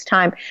it takes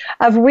time,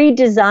 of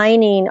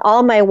redesigning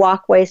all my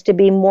walkways to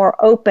be more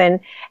open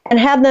and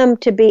have them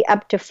to be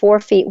up to 4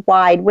 feet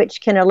wide,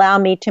 which can allow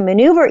me to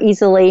maneuver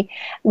easily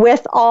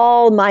with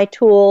all my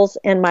tools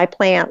and my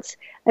plants.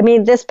 I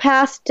mean, this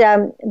past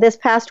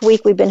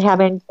week we've been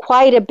having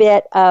quite a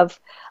bit of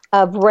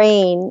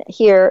rain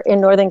here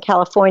in Northern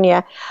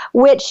California,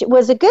 which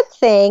was a good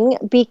thing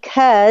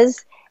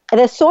because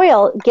the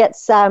soil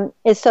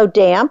is so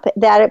damp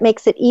that it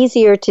makes it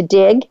easier to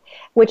dig,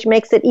 which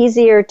makes it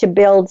easier to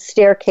build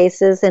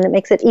staircases, and it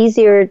makes it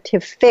easier to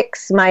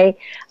fix my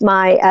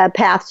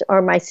paths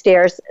or my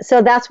stairs.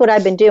 So that's what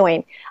I've been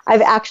doing.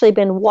 I've actually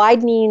been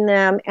widening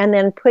them and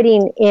then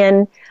putting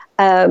in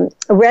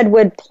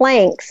redwood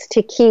planks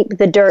to keep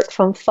the dirt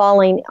from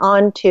falling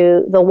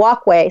onto the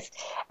walkways.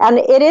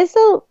 And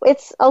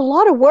it's a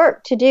lot of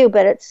work to do,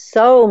 but it's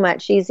so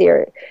much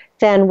easier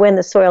than when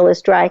the soil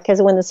is dry,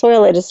 because when the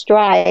soil is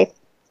dry,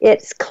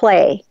 it's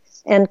clay,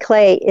 and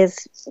clay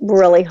is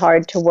really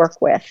hard to work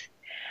with.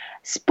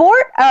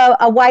 Sport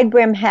a wide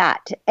brim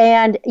hat,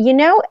 and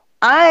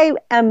I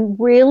am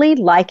really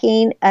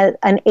liking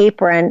an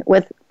apron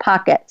with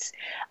pockets.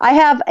 I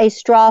have a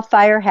straw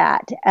fire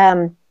hat.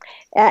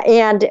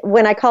 And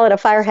when I call it a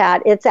fire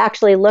hat, it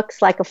actually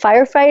looks like a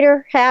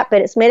firefighter hat,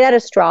 but it's made out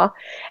of straw,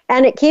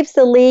 and it keeps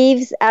the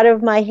leaves out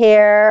of my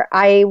hair.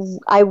 I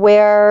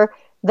wear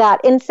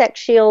that insect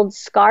shield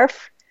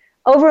scarf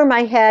over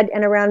my head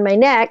and around my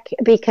neck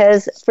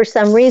because for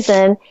some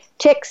reason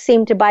ticks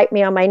seem to bite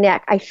me on my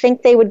neck. I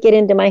think they would get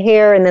into my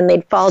hair and then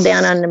they'd fall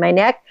down onto my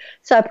neck.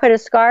 So I put a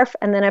scarf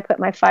and then I put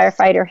my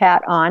firefighter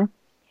hat on.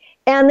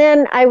 And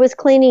then I was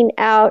cleaning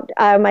out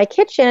my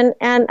kitchen,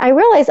 and I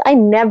realized I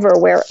never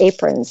wear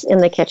aprons in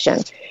the kitchen.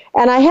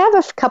 And I have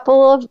a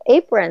couple of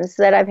aprons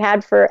that I've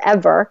had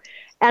forever,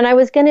 and I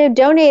was going to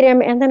donate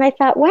them, and then I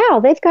thought, wow,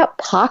 they've got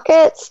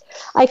pockets.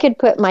 I could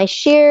put my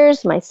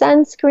shears, my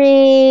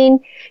sunscreen,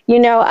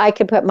 I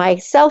could put my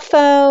cell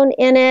phone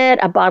in it,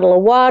 a bottle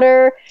of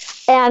water,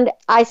 and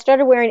I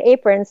started wearing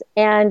aprons,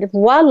 and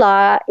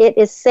voila, it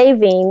is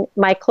saving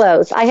my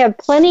clothes. I have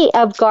plenty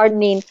of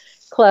gardening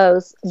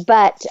clothes,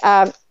 but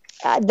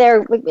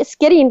they're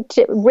getting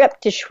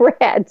ripped to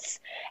shreds.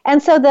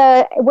 And so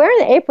wearing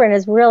the apron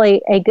is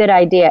really a good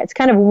idea. It's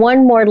kind of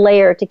one more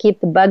layer to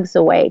keep the bugs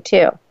away,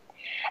 too.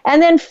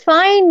 And then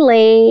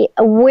finally,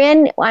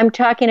 when I'm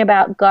talking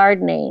about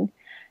gardening,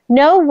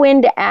 know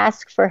when to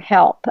ask for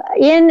help.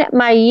 In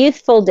my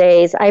youthful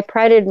days, I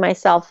prided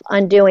myself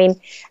on doing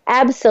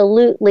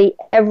absolutely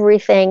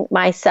everything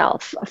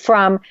myself,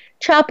 from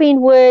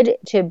chopping wood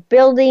to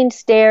building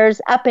stairs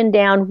up and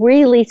down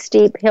really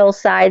steep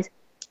hillsides,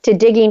 to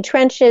digging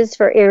trenches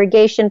for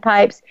irrigation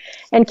pipes,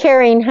 and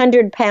carrying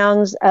 100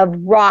 pounds of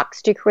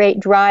rocks to create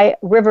dry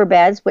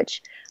riverbeds,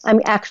 which I'm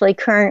actually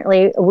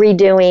currently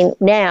redoing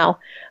now.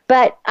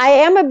 But I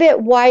am a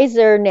bit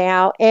wiser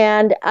now,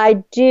 and I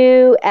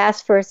do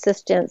ask for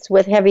assistance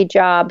with heavy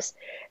jobs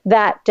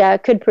that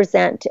could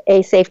present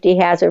a safety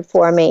hazard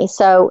for me.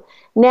 So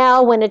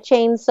now when a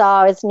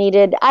chainsaw is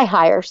needed, I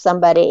hire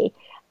somebody.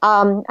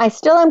 I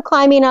still am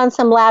climbing on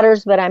some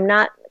ladders, but I'm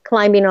not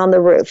climbing on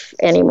the roof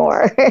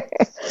anymore.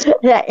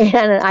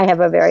 And I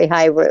have a very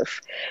high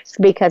roof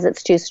because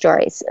it's 2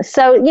 stories.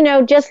 So,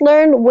 just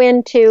learn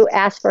when to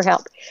ask for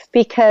help,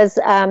 because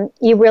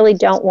you really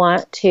don't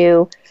want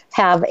to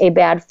have a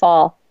bad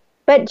fall.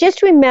 But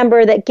just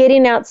remember that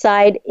getting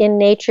outside in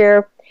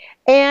nature,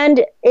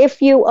 and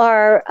if you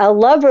are a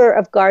lover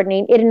of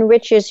gardening, it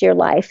enriches your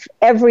life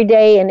every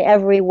day in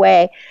every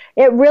way.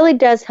 It really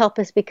does help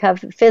us become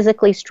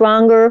physically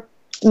stronger,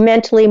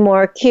 mentally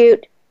more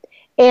acute,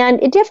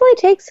 and it definitely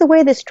takes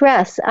away the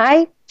stress.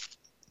 I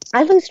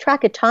lose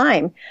track of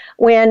time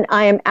when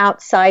I am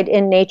outside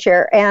in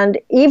nature. And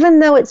even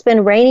though it's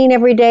been raining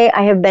every day,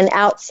 I have been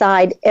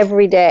outside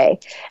every day.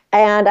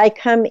 And I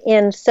come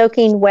in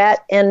soaking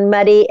wet and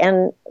muddy,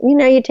 and,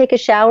 you take a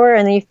shower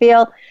and you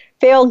feel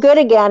good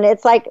again.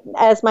 It's like,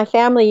 as my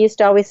family used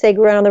to always say,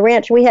 growing on the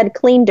ranch, we had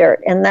clean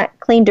dirt, and that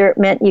clean dirt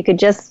meant you could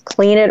just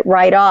clean it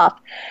right off.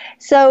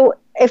 So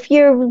if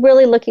you're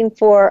really looking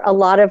for a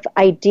lot of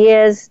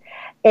ideas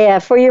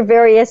for your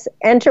various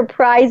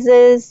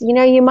enterprises,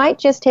 you might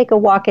just take a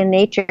walk in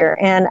nature,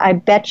 and I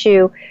bet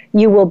you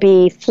will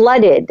be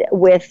flooded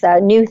with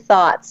new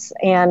thoughts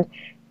and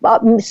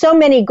so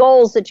many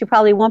goals that you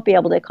probably won't be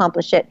able to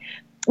accomplish it.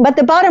 But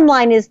the bottom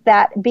line is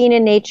that being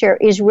in nature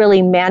is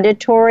really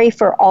mandatory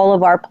for all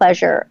of our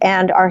pleasure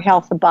and our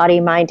health of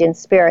body, mind, and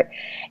spirit.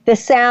 The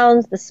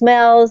sounds, the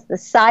smells, the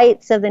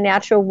sights of the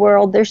natural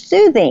world, they're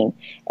soothing,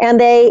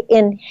 and they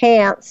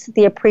enhance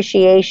the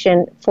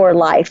appreciation for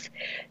life.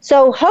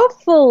 So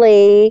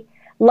hopefully,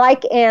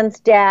 like Anne's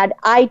dad,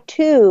 I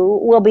too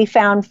will be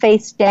found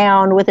face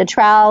down with a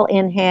trowel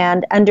in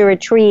hand under a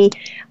tree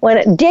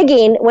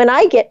digging when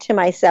I get to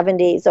my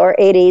 70s or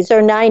 80s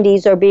or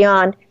 90s or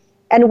beyond.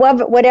 And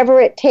whatever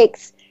it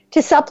takes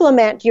to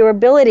supplement your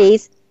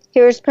abilities,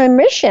 here's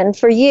permission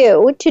for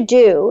you to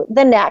do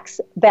the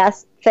next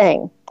best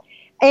thing.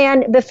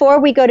 And before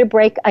we go to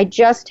break, I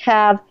just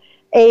have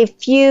a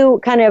few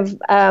kind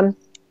of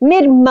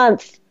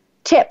mid-month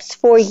tips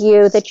for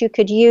you that you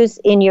could use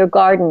in your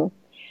garden.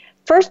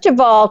 First of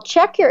all,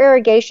 check your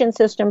irrigation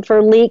system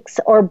for leaks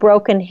or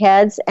broken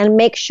heads and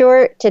make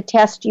sure to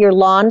test your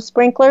lawn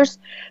sprinklers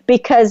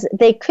because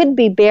they could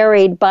be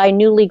buried by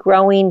newly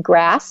growing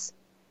grass.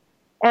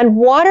 And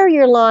water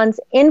your lawns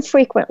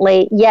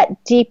infrequently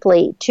yet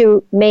deeply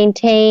to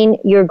maintain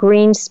your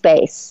green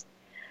space.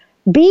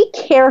 Be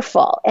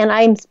careful, and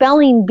I'm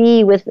spelling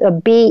bee with a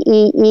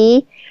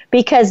B-E-E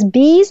because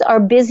bees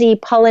are busy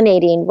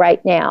pollinating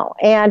right now,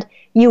 and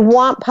you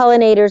want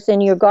pollinators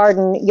in your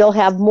garden. You'll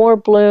have more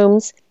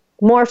blooms,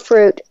 more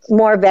fruit,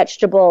 more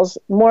vegetables,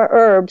 more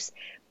herbs,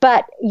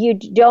 but you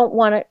don't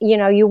want to,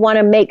 you want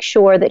to make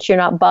sure that you're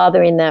not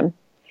bothering them.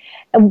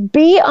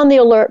 Be on the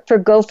alert for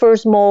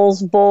gophers,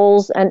 moles,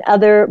 voles, and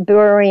other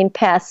burrowing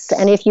pests.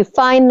 And if you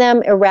find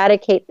them,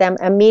 eradicate them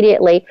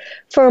immediately.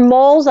 For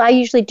moles, I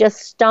usually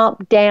just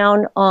stomp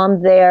down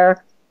on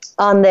their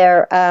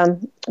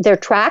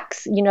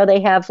tracks.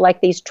 They have like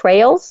these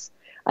trails.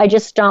 I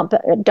just stomp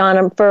on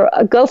them. For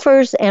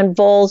gophers and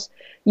voles,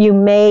 you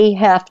may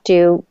have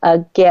to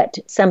get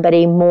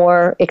somebody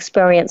more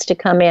experienced to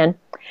come in.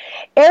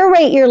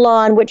 Aerate your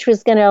lawn, which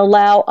was going to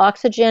allow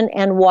oxygen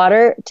and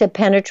water to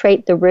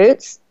penetrate the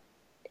roots.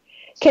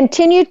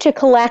 Continue to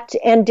collect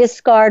and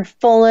discard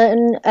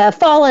fallen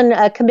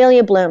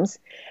camellia blooms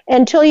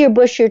until your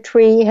bush or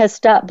tree has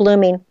stopped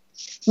blooming.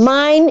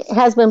 Mine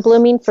has been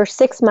blooming for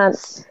 6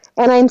 months,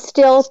 and I'm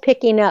still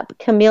picking up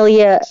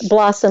camellia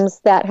blossoms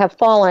that have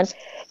fallen.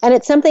 And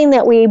it's something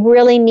that we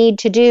really need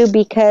to do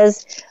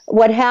because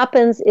what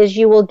happens is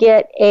you will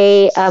get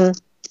a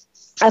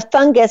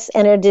fungus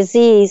and a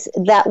disease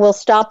that will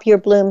stop your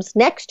blooms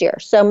next year.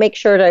 So make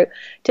sure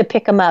to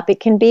pick them up. It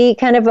can be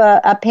kind of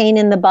a pain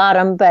in the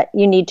bottom, but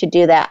you need to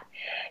do that.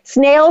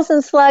 Snails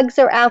and slugs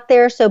are out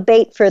there, so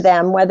bait for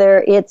them,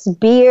 whether it's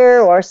beer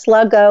or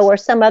Sluggo or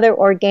some other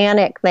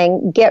organic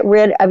thing. Get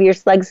rid of your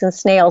slugs and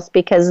snails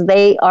because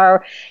they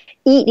are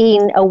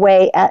eating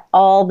away at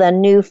all the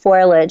new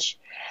foliage.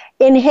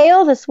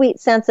 Inhale the sweet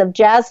scents of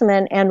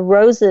jasmine and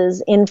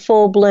roses in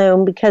full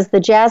bloom because the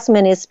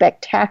jasmine is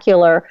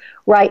spectacular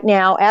right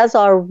now, as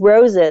are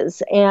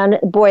roses. And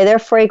boy, their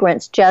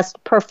fragrance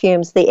just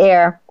perfumes the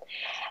air.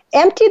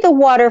 Empty the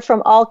water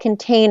from all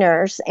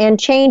containers and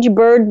change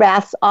bird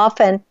baths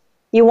often.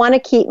 You want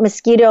to keep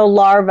mosquito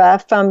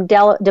larvae from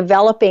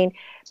developing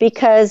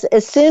because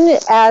as soon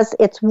as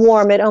it's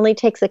warm, it only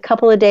takes a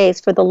couple of days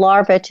for the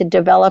larvae to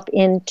develop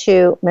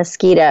into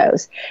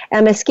mosquitoes.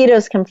 And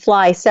mosquitoes can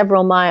fly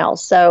several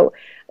miles. So,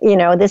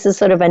 this is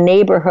sort of a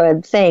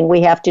neighborhood thing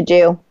we have to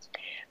do.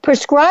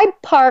 Prescribe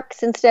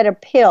parks instead of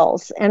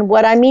pills. And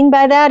what I mean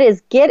by that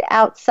is get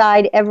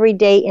outside every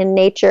day in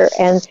nature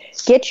and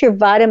get your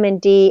vitamin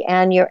D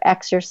and your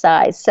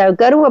exercise. So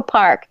go to a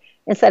park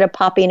instead of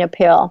popping a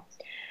pill.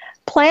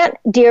 Plant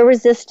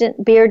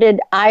deer-resistant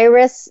bearded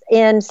iris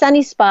in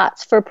sunny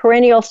spots for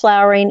perennial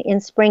flowering in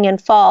spring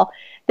and fall.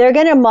 They're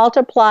going to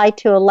multiply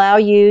to allow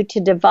you to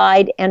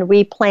divide and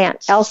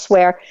replant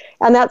elsewhere.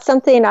 And that's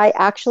something I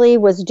actually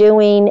was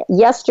doing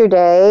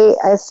yesterday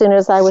as soon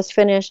as I was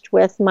finished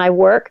with my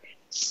work,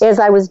 is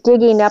I was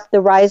digging up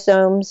the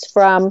rhizomes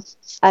from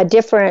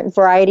different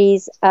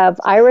varieties of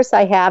iris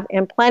I have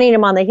and planting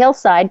them on the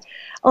hillside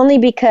only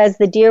because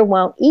the deer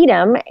won't eat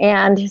them.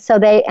 And so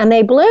they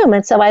bloom.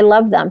 And so I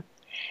love them.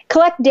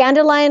 Collect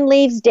dandelion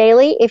leaves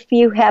daily if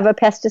you have a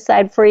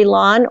pesticide-free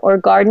lawn or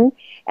garden,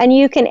 and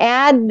you can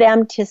add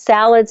them to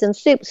salads and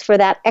soups for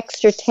that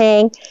extra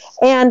tang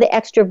and the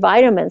extra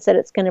vitamins that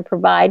it's going to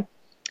provide.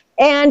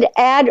 And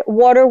add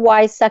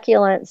water-wise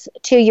succulents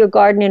to your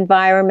garden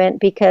environment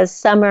because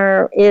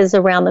summer is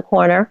around the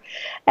corner.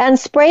 And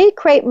spray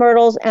crepe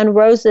myrtles and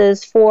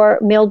roses for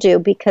mildew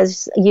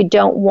because you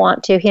don't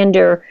want to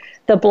hinder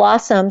the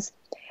blossoms.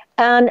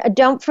 And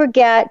don't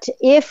forget,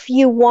 if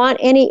you want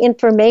any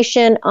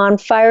information on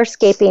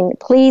firescaping,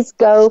 please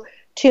go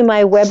to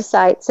my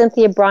website,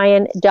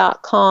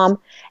 CynthiaBryan.com,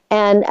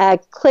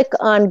 and click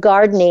on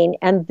gardening.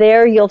 And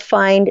there you'll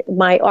find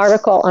my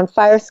article on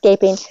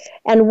firescaping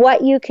and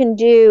what you can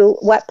do,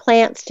 what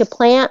plants to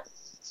plant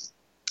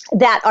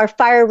that are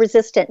fire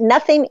resistant.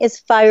 Nothing is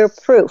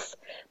fireproof,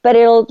 but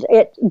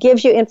it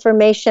gives you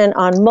information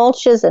on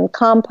mulches and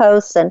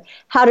composts and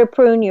how to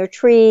prune your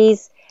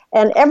trees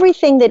and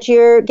everything that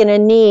you're going to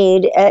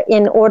need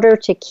in order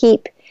to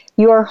keep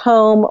your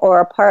home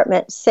or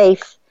apartment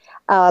safe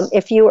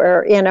if you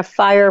are in a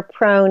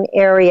fire-prone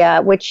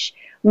area, which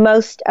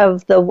most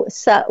of the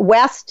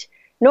west,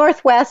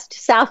 northwest,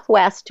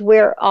 southwest,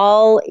 we're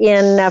all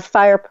in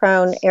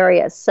fire-prone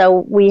areas. So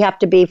we have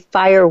to be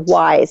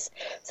fire-wise.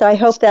 So I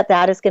hope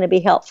that is going to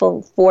be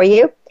helpful for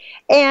you.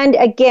 And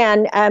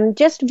again,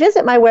 just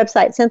visit my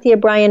website,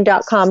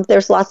 CynthiaBryan.com.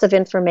 There's lots of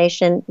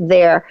information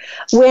there.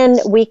 When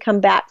we come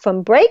back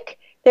from break,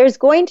 there's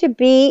going to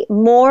be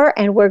more,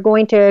 and we're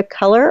going to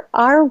color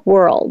our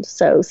world.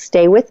 So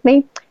stay with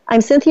me. I'm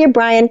Cynthia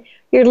Bryan.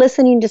 You're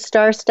listening to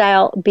Star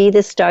Style, Be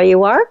the Star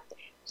You Are.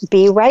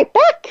 Be right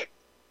back.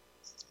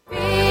 Be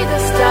the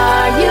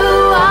star you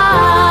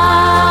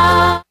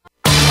are.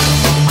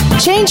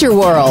 Change your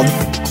world.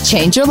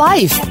 Change your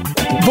life.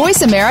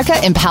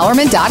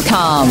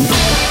 VoiceAmericaEmpowerment.com.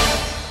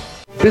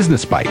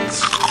 Business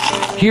Bites.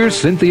 Here's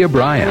Cynthia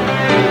Bryan.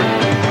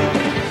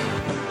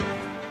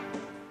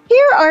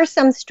 Here are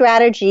some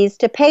strategies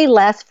to pay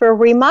less for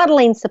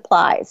remodeling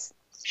supplies.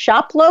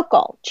 Shop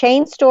local.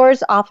 Chain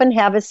stores often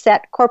have a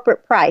set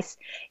corporate price.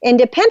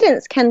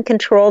 Independents can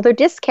control their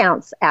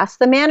discounts. Ask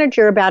the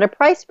manager about a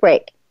price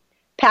break.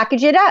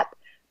 Package it up.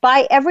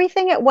 Buy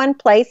everything at one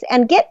place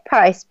and get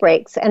price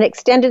breaks, an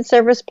extended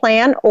service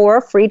plan,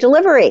 or free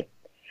delivery.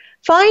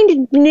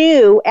 Find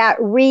new at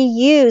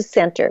reuse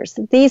centers.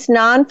 These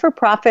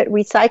non-for-profit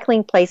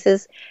recycling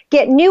places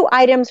get new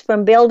items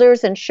from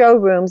builders and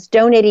showrooms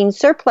donating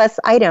surplus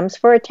items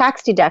for a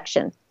tax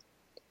deduction.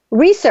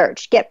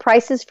 Research. Get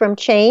prices from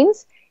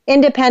chains,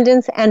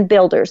 independents, and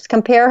builders.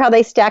 Compare how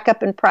they stack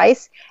up in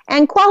price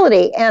and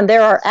quality, and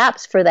there are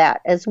apps for that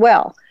as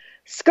well.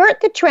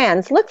 Skirt the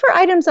trends. Look for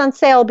items on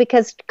sale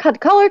because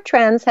color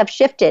trends have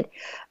shifted.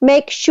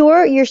 Make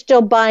sure you're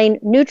still buying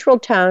neutral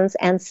tones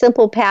and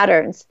simple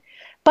patterns.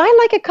 Buy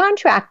like a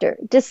contractor.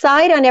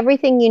 Decide on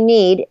everything you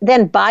need,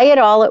 then buy it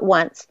all at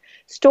once.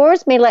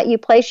 Stores may let you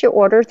place your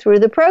order through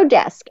the Pro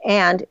Desk,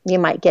 and you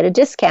might get a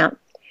discount.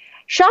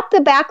 Shop the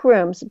back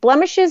rooms.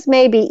 Blemishes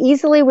may be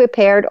easily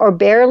repaired or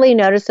barely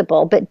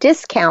noticeable, but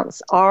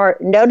discounts are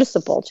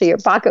noticeable to your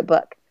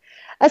pocketbook.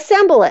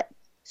 Assemble it.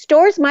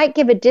 Stores might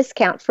give a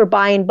discount for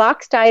buying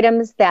boxed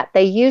items that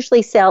they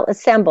usually sell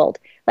assembled,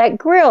 like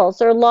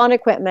grills or lawn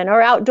equipment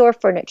or outdoor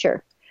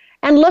furniture.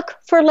 And look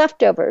for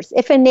leftovers.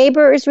 If a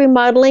neighbor is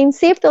remodeling,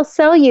 see if they'll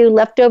sell you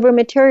leftover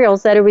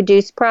materials at a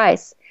reduced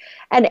price.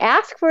 And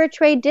ask for a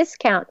trade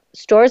discount.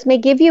 Stores may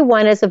give you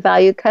one as a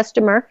valued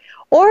customer,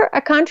 or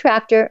a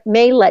contractor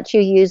may let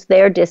you use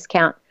their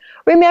discount.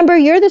 Remember,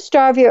 you're the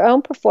star of your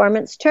own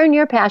performance. Turn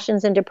your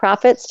passions into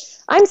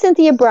profits. I'm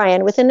Cynthia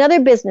Bryan with another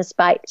Business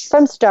Bite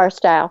from Star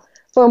Style.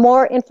 For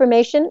more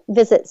information,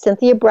 visit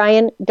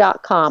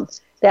CynthiaBryan.com.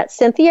 That's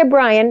Cynthia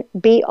Bryan,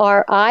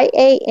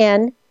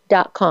 BRIAN.com.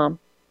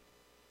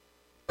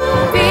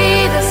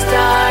 Be the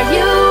star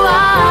you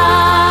are.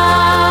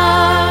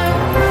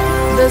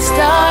 The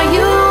star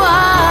you are.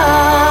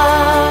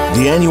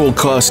 The annual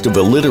cost of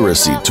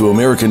illiteracy to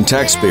American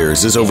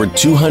taxpayers is over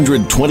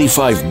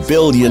 $225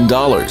 billion.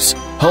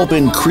 Help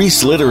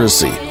increase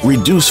literacy,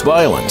 reduce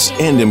violence,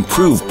 and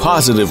improve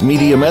positive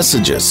media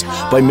messages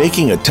by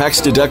making a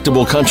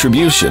tax-deductible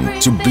contribution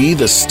to Be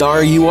the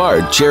Star You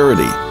Are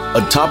charity. A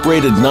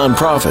top-rated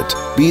nonprofit,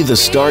 Be the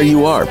Star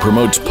You Are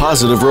promotes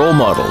positive role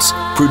models,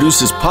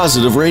 produces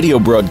positive radio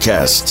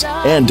broadcasts,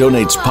 and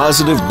donates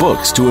positive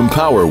books to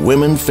empower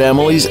women,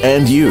 families,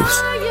 and youth.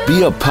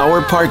 Be a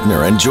power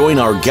partner and join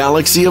our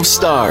galaxy of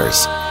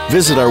stars.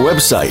 Visit our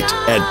website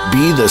at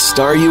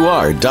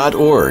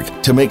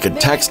BeTheStarYouAre.org to make a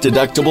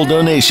tax-deductible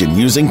donation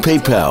using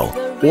PayPal,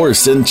 or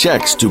send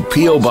checks to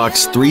P.O.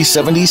 Box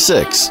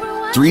 376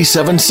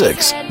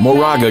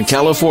 Moraga,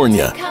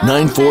 California,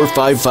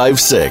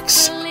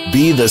 94556.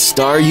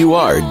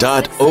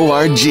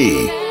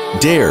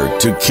 BeTheStarYouAre.org. Dare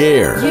to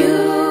care. You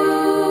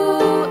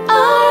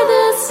are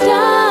the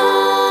star.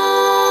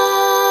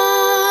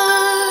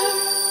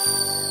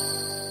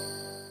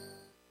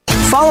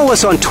 Follow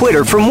us on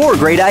Twitter for more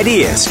great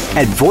ideas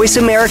at Voice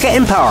America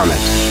Empowerment.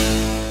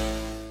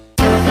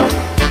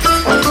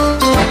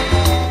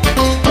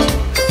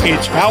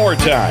 It's power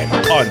time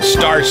on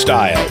Star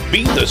Style.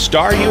 Be the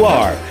star you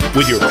are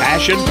with your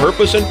passion,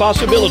 purpose, and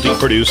possibility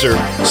producer,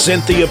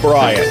 Cynthia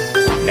Bryan.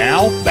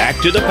 Now,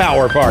 back to the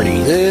power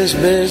party. This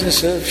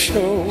business of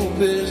show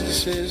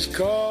business is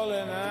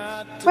calling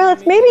out. Well,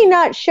 it's maybe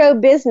not show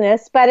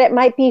business, but it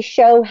might be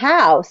show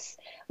house.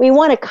 We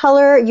want to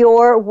color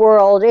your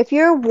world. If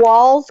your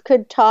walls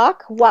could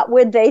talk, what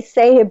would they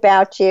say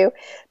about you?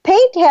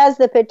 Paint has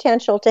the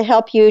potential to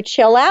help you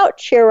chill out,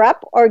 cheer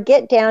up, or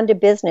get down to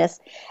business.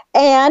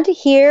 And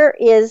here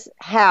is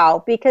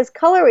how, because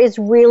color is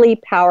really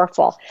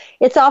powerful.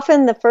 It's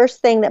often the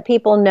first thing that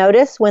people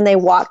notice when they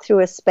walk through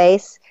a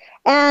space.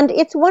 And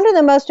it's one of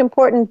the most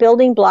important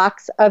building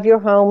blocks of your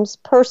home's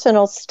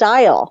personal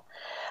style.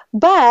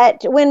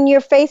 But when you're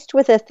faced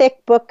with a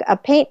thick book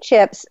of paint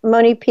chips,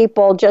 many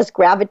people just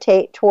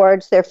gravitate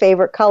towards their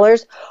favorite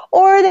colors,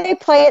 or they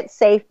play it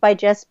safe by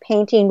just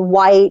painting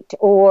white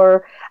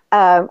or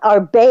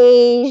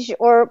beige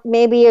or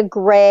maybe a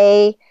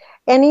gray.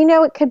 And, you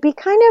know, it could be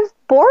kind of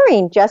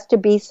boring just to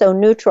be so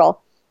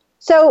neutral.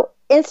 So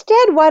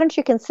instead, why don't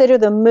you consider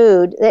the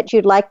mood that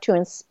you'd like to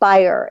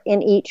inspire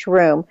in each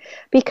room?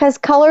 Because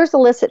colors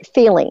elicit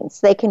feelings.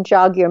 They can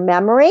jog your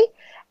memory,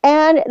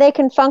 and they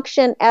can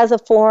function as a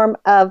form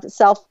of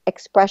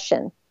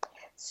self-expression.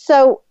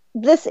 So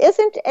this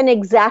isn't an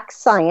exact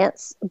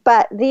science,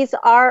 but these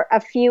are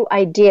a few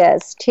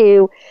ideas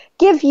to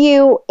give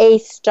you a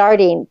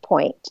starting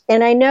point.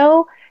 And I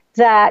know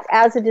that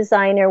as a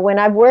designer, when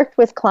I've worked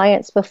with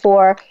clients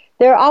before,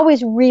 they're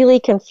always really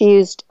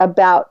confused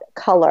about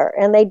color,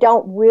 and they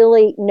don't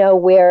really know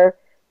where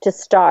to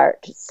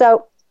start.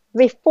 So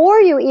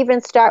before you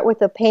even start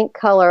with a paint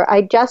color,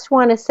 I just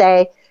want to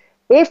say,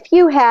 if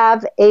you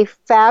have a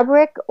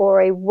fabric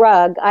or a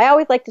rug, I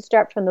always like to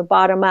start from the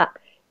bottom up.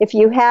 If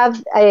you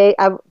have a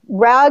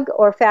rug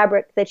or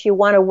fabric that you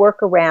want to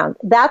work around,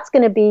 that's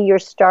going to be your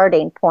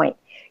starting point,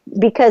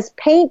 because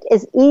paint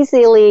is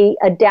easily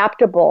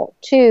adaptable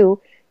to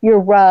your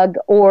rug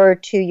or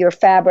to your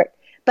fabric,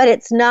 but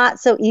it's not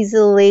so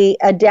easily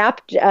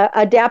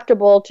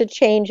adaptable to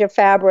change a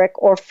fabric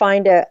or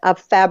find a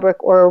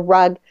fabric or a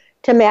rug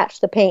to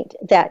match the paint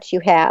that you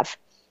have.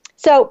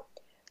 So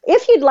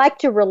if you'd like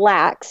to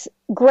relax,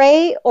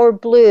 gray or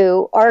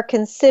blue are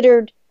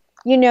considered,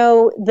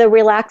 the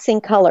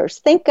relaxing colors.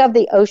 Think of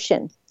the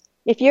ocean.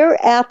 If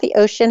you're at the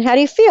ocean, how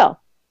do you feel?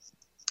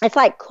 It's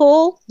like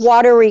cool,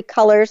 watery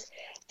colors.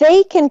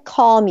 They can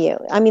calm you.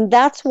 I mean,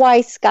 that's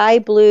why sky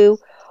blue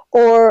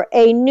or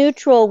a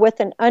neutral with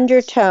an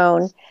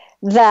undertone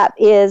that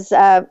is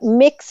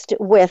mixed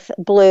with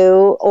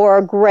blue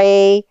or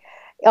gray,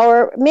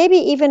 or maybe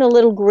even a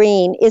little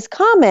green, is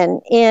common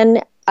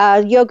in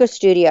yoga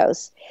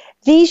studios.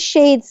 These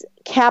shades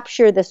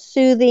capture the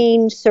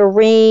soothing,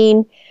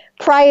 serene,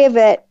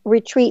 private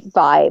retreat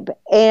vibe,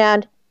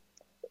 and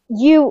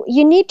you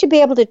need to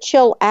be able to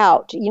chill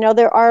out.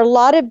 There are a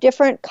lot of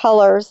different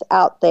colors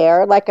out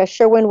there, like a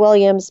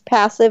Sherwin-Williams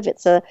Passive.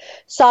 It's a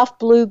soft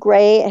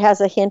blue-gray. It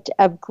has a hint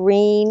of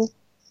green,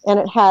 and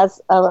it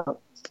has a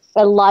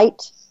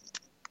light.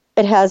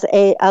 It has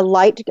a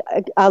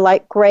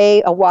light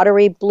gray, a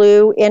watery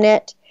blue in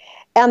it.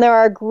 And there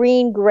are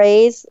green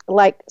grays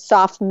like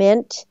soft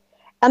mint.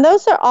 And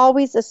those are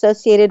always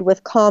associated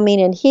with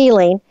calming and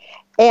healing.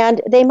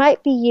 And they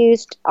might be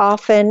used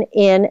often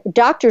in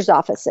doctor's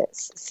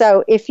offices.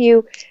 So if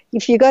you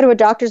go to a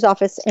doctor's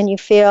office and you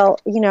feel,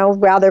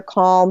 rather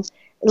calm,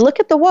 look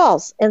at the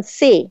walls and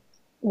see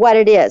what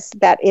it is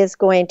that is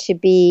going to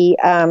be,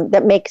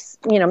 that makes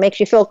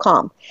you feel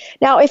calm.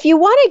 Now, if you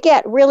want to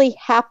get really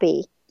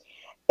happy,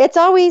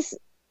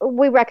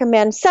 we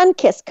recommend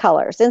sun-kissed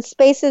colors in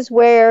spaces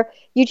where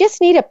you just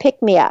need a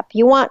pick-me-up.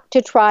 You want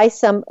to try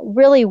some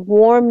really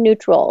warm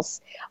neutrals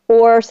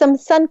or some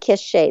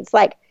sun-kissed shades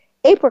like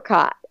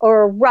apricot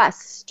or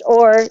rust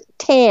or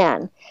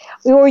tan.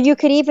 Or you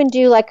could even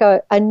do like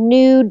a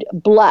nude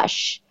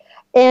blush.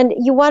 And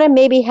you want to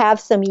maybe have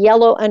some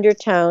yellow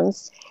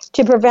undertones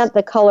to prevent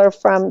the color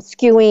from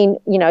skewing,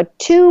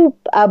 too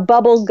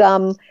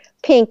bubblegum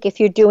pink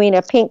if you're doing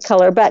a pink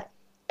color. But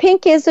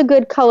pink is a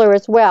good color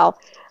as well.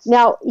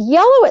 Now,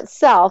 yellow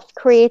itself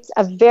creates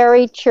a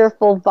very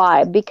cheerful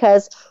vibe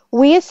because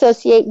we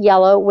associate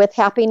yellow with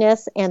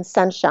happiness and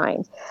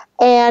sunshine.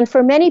 And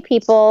for many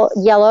people,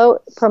 yellow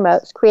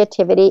promotes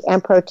creativity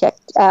and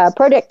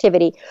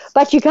productivity.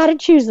 But you got to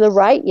choose the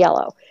right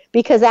yellow,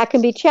 because that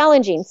can be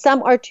challenging.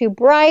 Some are too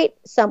bright,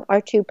 some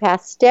are too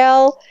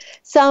pastel,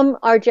 some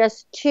are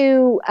just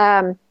too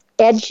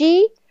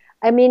edgy.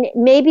 I mean,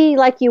 maybe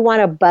like you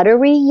want a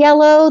buttery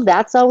yellow,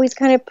 that's always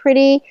kind of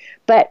pretty,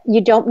 but you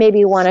don't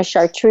maybe want a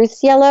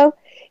chartreuse yellow.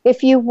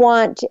 If you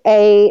want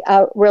a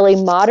really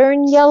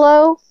modern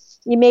yellow,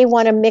 you may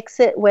want to mix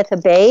it with a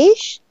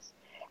beige.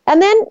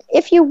 And then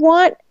if you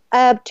want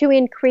to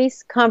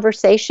increase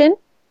conversation,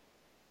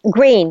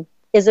 green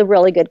is a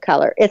really good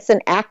color. It's an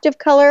active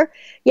color,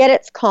 yet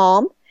it's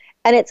calm.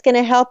 And it's going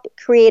to help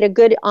create a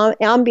good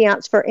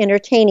ambiance for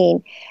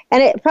entertaining.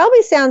 And it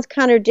probably sounds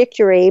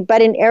contradictory,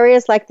 but in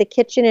areas like the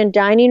kitchen and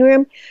dining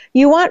room,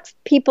 you want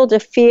people to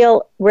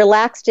feel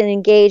relaxed and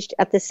engaged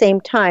at the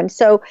same time.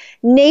 So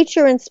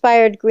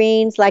nature-inspired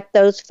greens like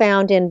those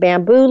found in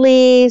bamboo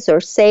leaves or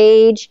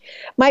sage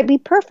might be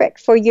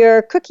perfect for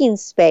your cooking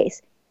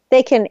space.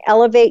 They can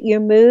elevate your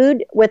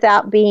mood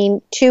without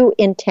being too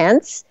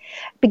intense.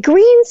 But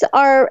greens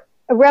are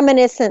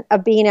reminiscent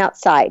of being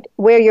outside,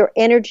 where your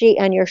energy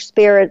and your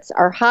spirits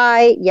are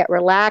high, yet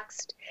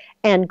relaxed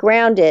and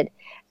grounded.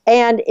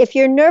 And if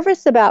you're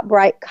nervous about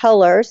bright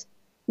colors,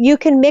 you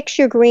can mix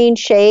your green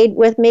shade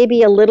with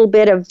maybe a little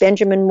bit of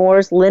Benjamin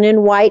Moore's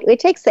linen white. It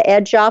takes the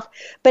edge off,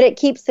 but it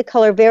keeps the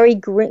color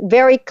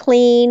very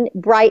clean,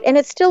 bright, and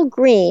it's still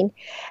green.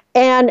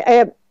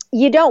 And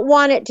you don't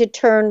want it to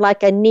turn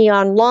like a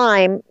neon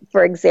lime,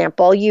 for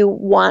example. You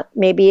want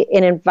maybe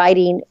an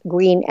inviting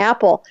green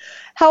apple.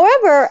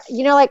 However,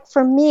 like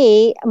for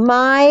me,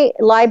 my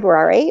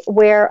library,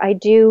 where I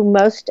do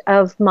most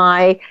of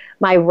my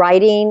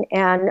writing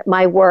and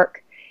my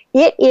work,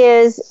 it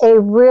is a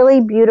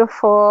really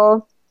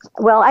beautiful,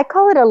 I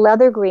call it a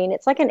leather green.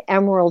 It's like an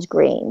emerald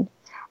green.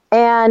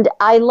 And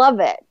I love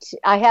it.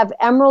 I have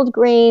emerald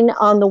green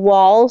on the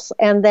walls,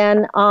 and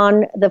then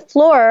on the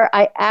floor,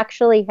 I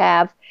actually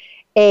have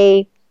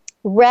a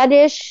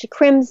reddish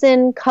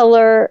crimson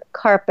color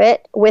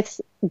carpet with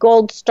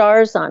gold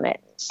stars on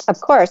it.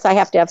 Of course, I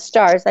have to have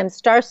stars. I'm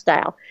Star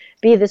Style.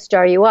 Be the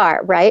star you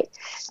are, right?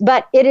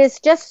 But it is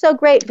just so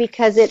great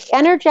because it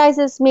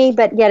energizes me,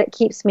 but yet it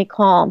keeps me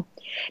calm.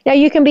 Now,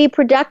 you can be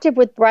productive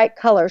with bright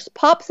colors.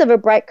 Pops of a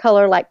bright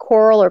color like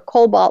coral or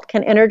cobalt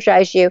can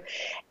energize you,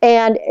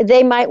 and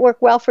they might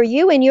work well for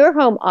you in your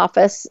home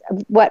office.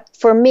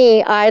 For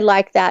me, I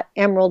like that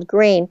emerald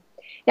green.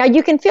 Now,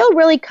 you can feel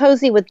really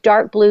cozy with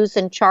dark blues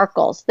and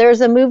charcoals. There's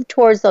a move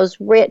towards those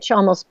rich,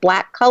 almost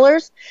black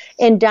colors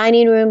in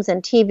dining rooms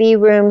and TV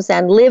rooms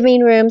and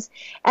living rooms.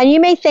 And you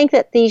may think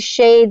that these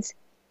shades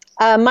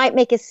might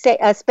make a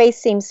space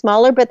seem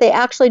smaller, but they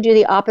actually do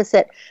the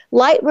opposite.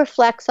 Light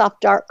reflects off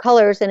dark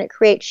colors, and it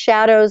creates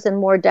shadows and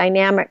more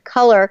dynamic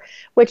color,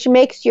 which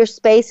makes your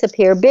space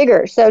appear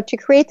bigger. So to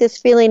create this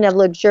feeling of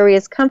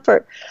luxurious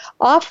comfort,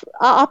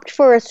 opt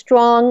for a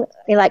strong,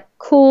 like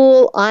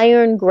cool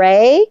iron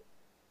gray.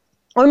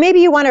 Or maybe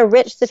you want a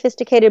rich,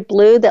 sophisticated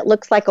blue that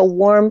looks like a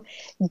warm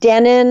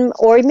denim,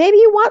 or maybe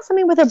you want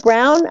something with a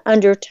brown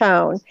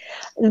undertone.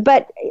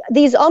 But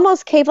these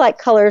almost cave-like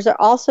colors are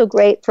also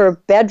great for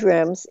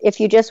bedrooms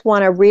if you just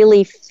want a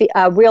really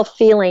real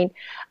feeling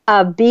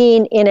of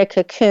being in a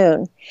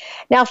cocoon.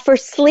 Now, for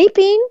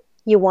sleeping,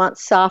 you want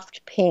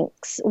soft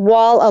pinks.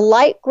 While a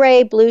light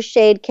gray blue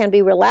shade can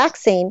be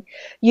relaxing,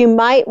 you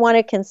might want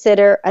to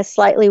consider a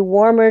slightly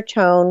warmer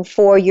tone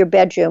for your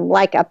bedroom,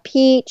 like a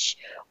peach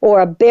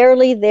or a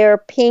barely there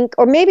pink,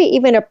 or maybe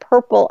even a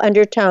purple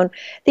undertone.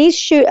 These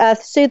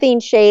soothing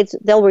shades,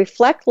 they'll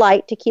reflect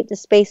light to keep the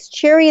space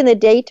cheery in the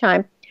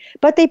daytime,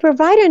 but they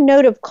provide a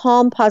note of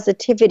calm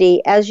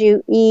positivity as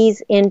you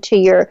ease into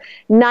your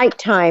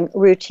nighttime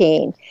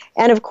routine.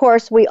 And of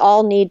course, we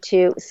all need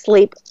to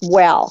sleep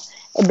well,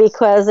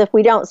 because if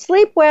we don't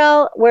sleep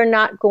well, we're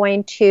not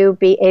going to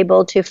be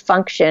able to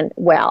function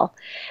well.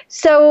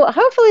 So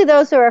hopefully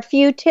those are a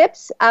few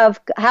tips of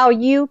how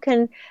you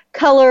can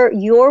color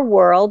your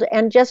world.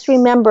 And just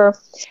remember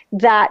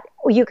that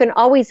you can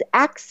always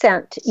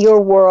accent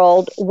your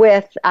world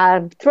with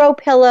throw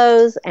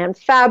pillows and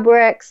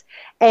fabrics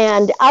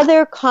and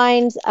other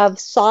kinds of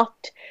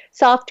soft,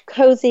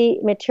 cozy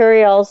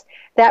materials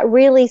that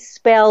really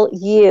spell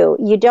you.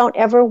 You don't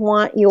ever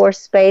want your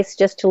space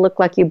just to look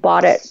like you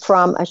bought it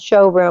from a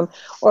showroom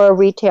or a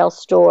retail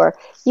store.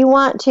 You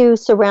want to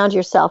surround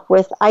yourself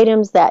with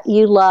items that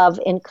you love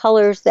in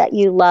colors that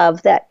you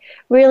love that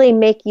really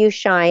make you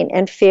shine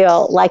and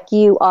feel like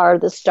you are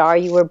the star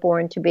you were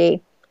born to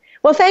be.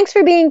 Well, thanks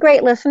for being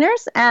great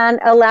listeners and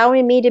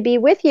allowing me to be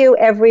with you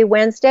every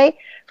Wednesday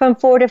from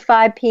 4 to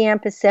 5 p.m.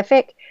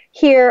 Pacific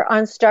here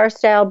on Star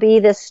Style Be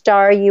the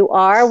Star You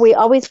Are. We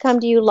always come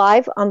to you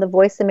live on the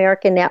Voice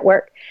America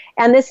Network.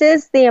 And this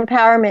is the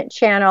Empowerment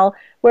Channel,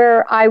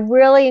 where I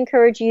really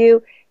encourage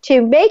you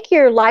to make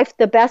your life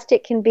the best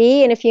it can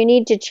be. And if you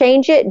need to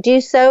change it, do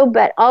so.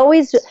 But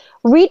always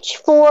reach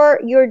for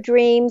your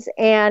dreams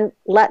and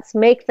let's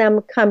make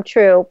them come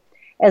true.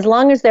 As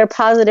long as they're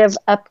positive,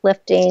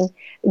 uplifting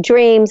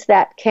dreams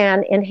that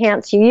can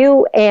enhance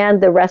you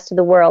and the rest of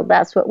the world.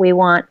 That's what we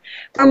want.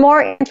 For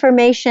more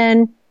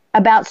information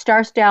about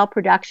Star Style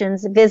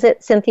Productions, visit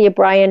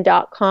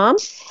CynthiaBryan.com,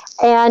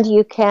 and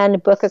you can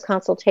book a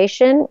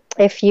consultation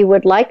if you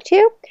would like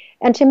to.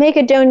 And to make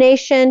a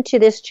donation to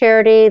this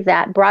charity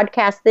that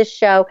broadcasts this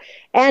show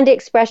and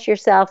Express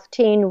Yourself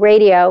Teen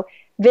Radio,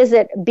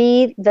 visit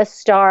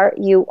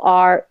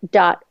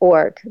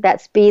BeTheStarYouAre.org.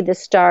 That's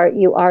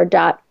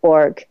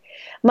BeTheStarYouAre.org.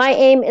 My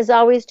aim is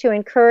always to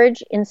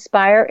encourage,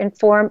 inspire,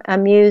 inform,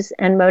 amuse,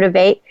 and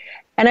motivate.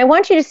 And I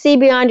want you to see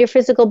beyond your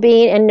physical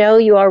being and know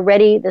you are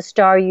already the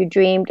star you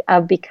dreamed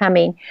of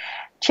becoming.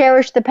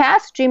 Cherish the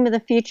past, dream of the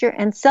future,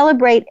 and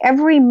celebrate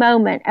every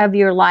moment of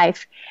your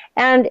life.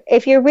 And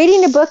if you're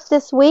reading a book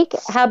this week,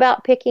 how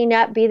about picking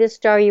up Be the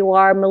Star You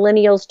Are,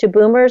 Millennials to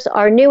Boomers,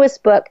 our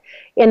newest book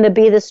in the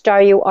Be the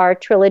Star You Are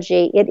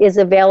trilogy. It is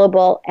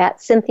available at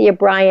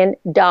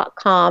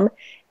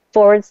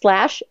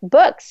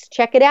CynthiaBryan.com/books.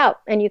 Check it out,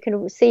 and you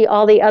can see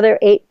all the other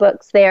 8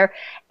 books there.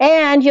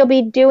 And you'll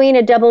be doing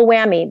a double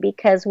whammy,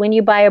 because when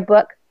you buy a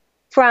book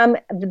from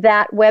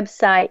that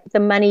website, the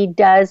money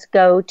does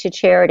go to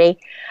charity.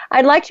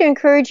 I'd like to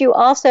encourage you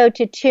also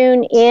to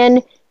tune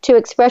in to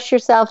Express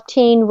Yourself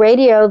Teen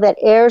Radio that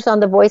airs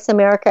on the Voice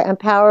America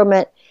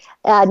Empowerment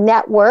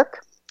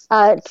Network,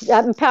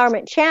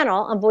 Empowerment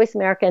Channel on Voice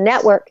America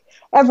Network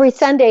every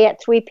Sunday at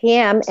 3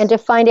 p.m. And to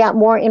find out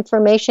more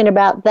information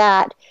about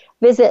that,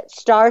 visit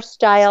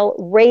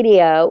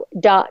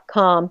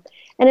starstyleradio.com.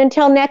 And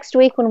until next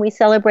week, when we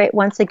celebrate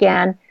once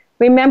again,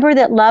 remember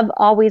that love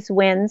always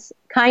wins,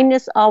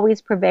 kindness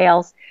always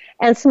prevails,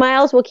 and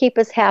smiles will keep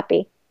us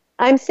happy.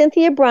 I'm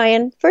Cynthia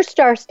Bryan for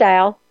Star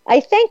Style.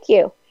 I thank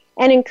you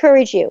and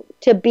encourage you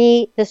to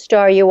be the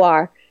star you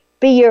are.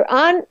 Be your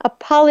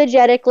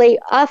unapologetically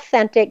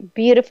authentic,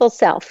 beautiful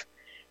self.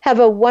 Have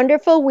a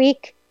wonderful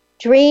week.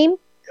 Dream,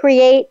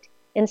 create,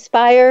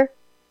 inspire,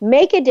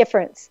 make a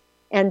difference,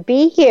 and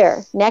be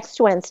here next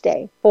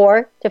Wednesday,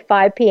 4 to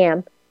 5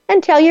 p.m.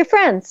 And tell your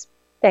friends.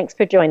 Thanks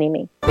for joining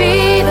me.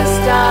 Be the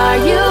star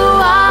you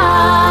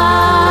are.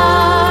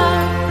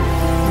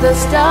 The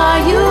star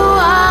you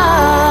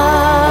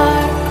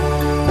are.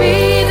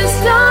 Be the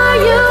star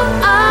you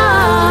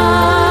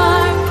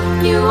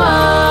are. You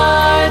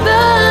are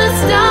the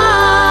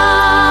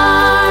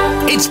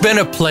star. been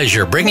a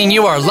pleasure bringing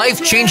you our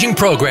life-changing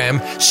program,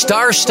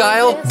 Star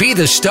Style, Be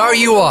the Star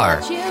You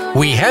Are.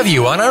 We have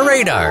you on our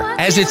radar,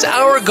 as it's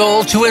our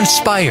goal to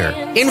inspire,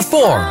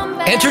 inform,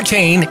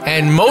 entertain,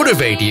 and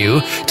motivate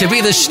you to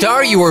be the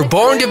star you were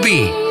born to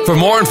be. For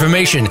more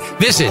information,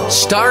 visit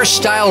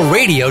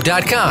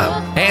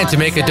starstyleradio.com. And to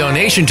make a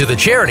donation to the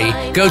charity,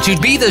 go to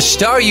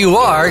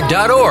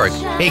BeTheStarYouAre.org.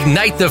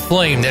 Ignite the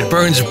flame that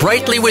burns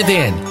brightly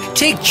within.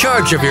 Take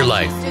charge of your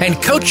life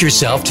and coach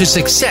yourself to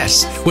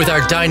success with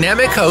our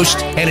dynamic host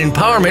and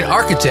empowerment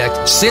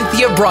architect,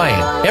 Cynthia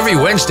Bryan, every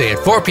Wednesday at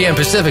 4 p.m.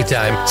 Pacific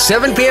Time,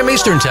 7 p.m.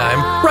 Eastern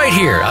Time, right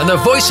here on the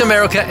Voice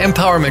America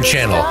Empowerment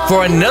Channel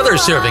for another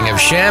serving of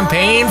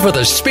champagne for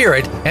the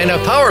spirit and a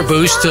power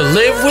boost to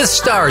live with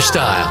Star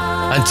Style.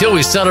 Until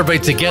we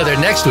celebrate together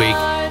next week,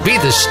 be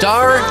the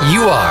star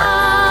you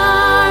are.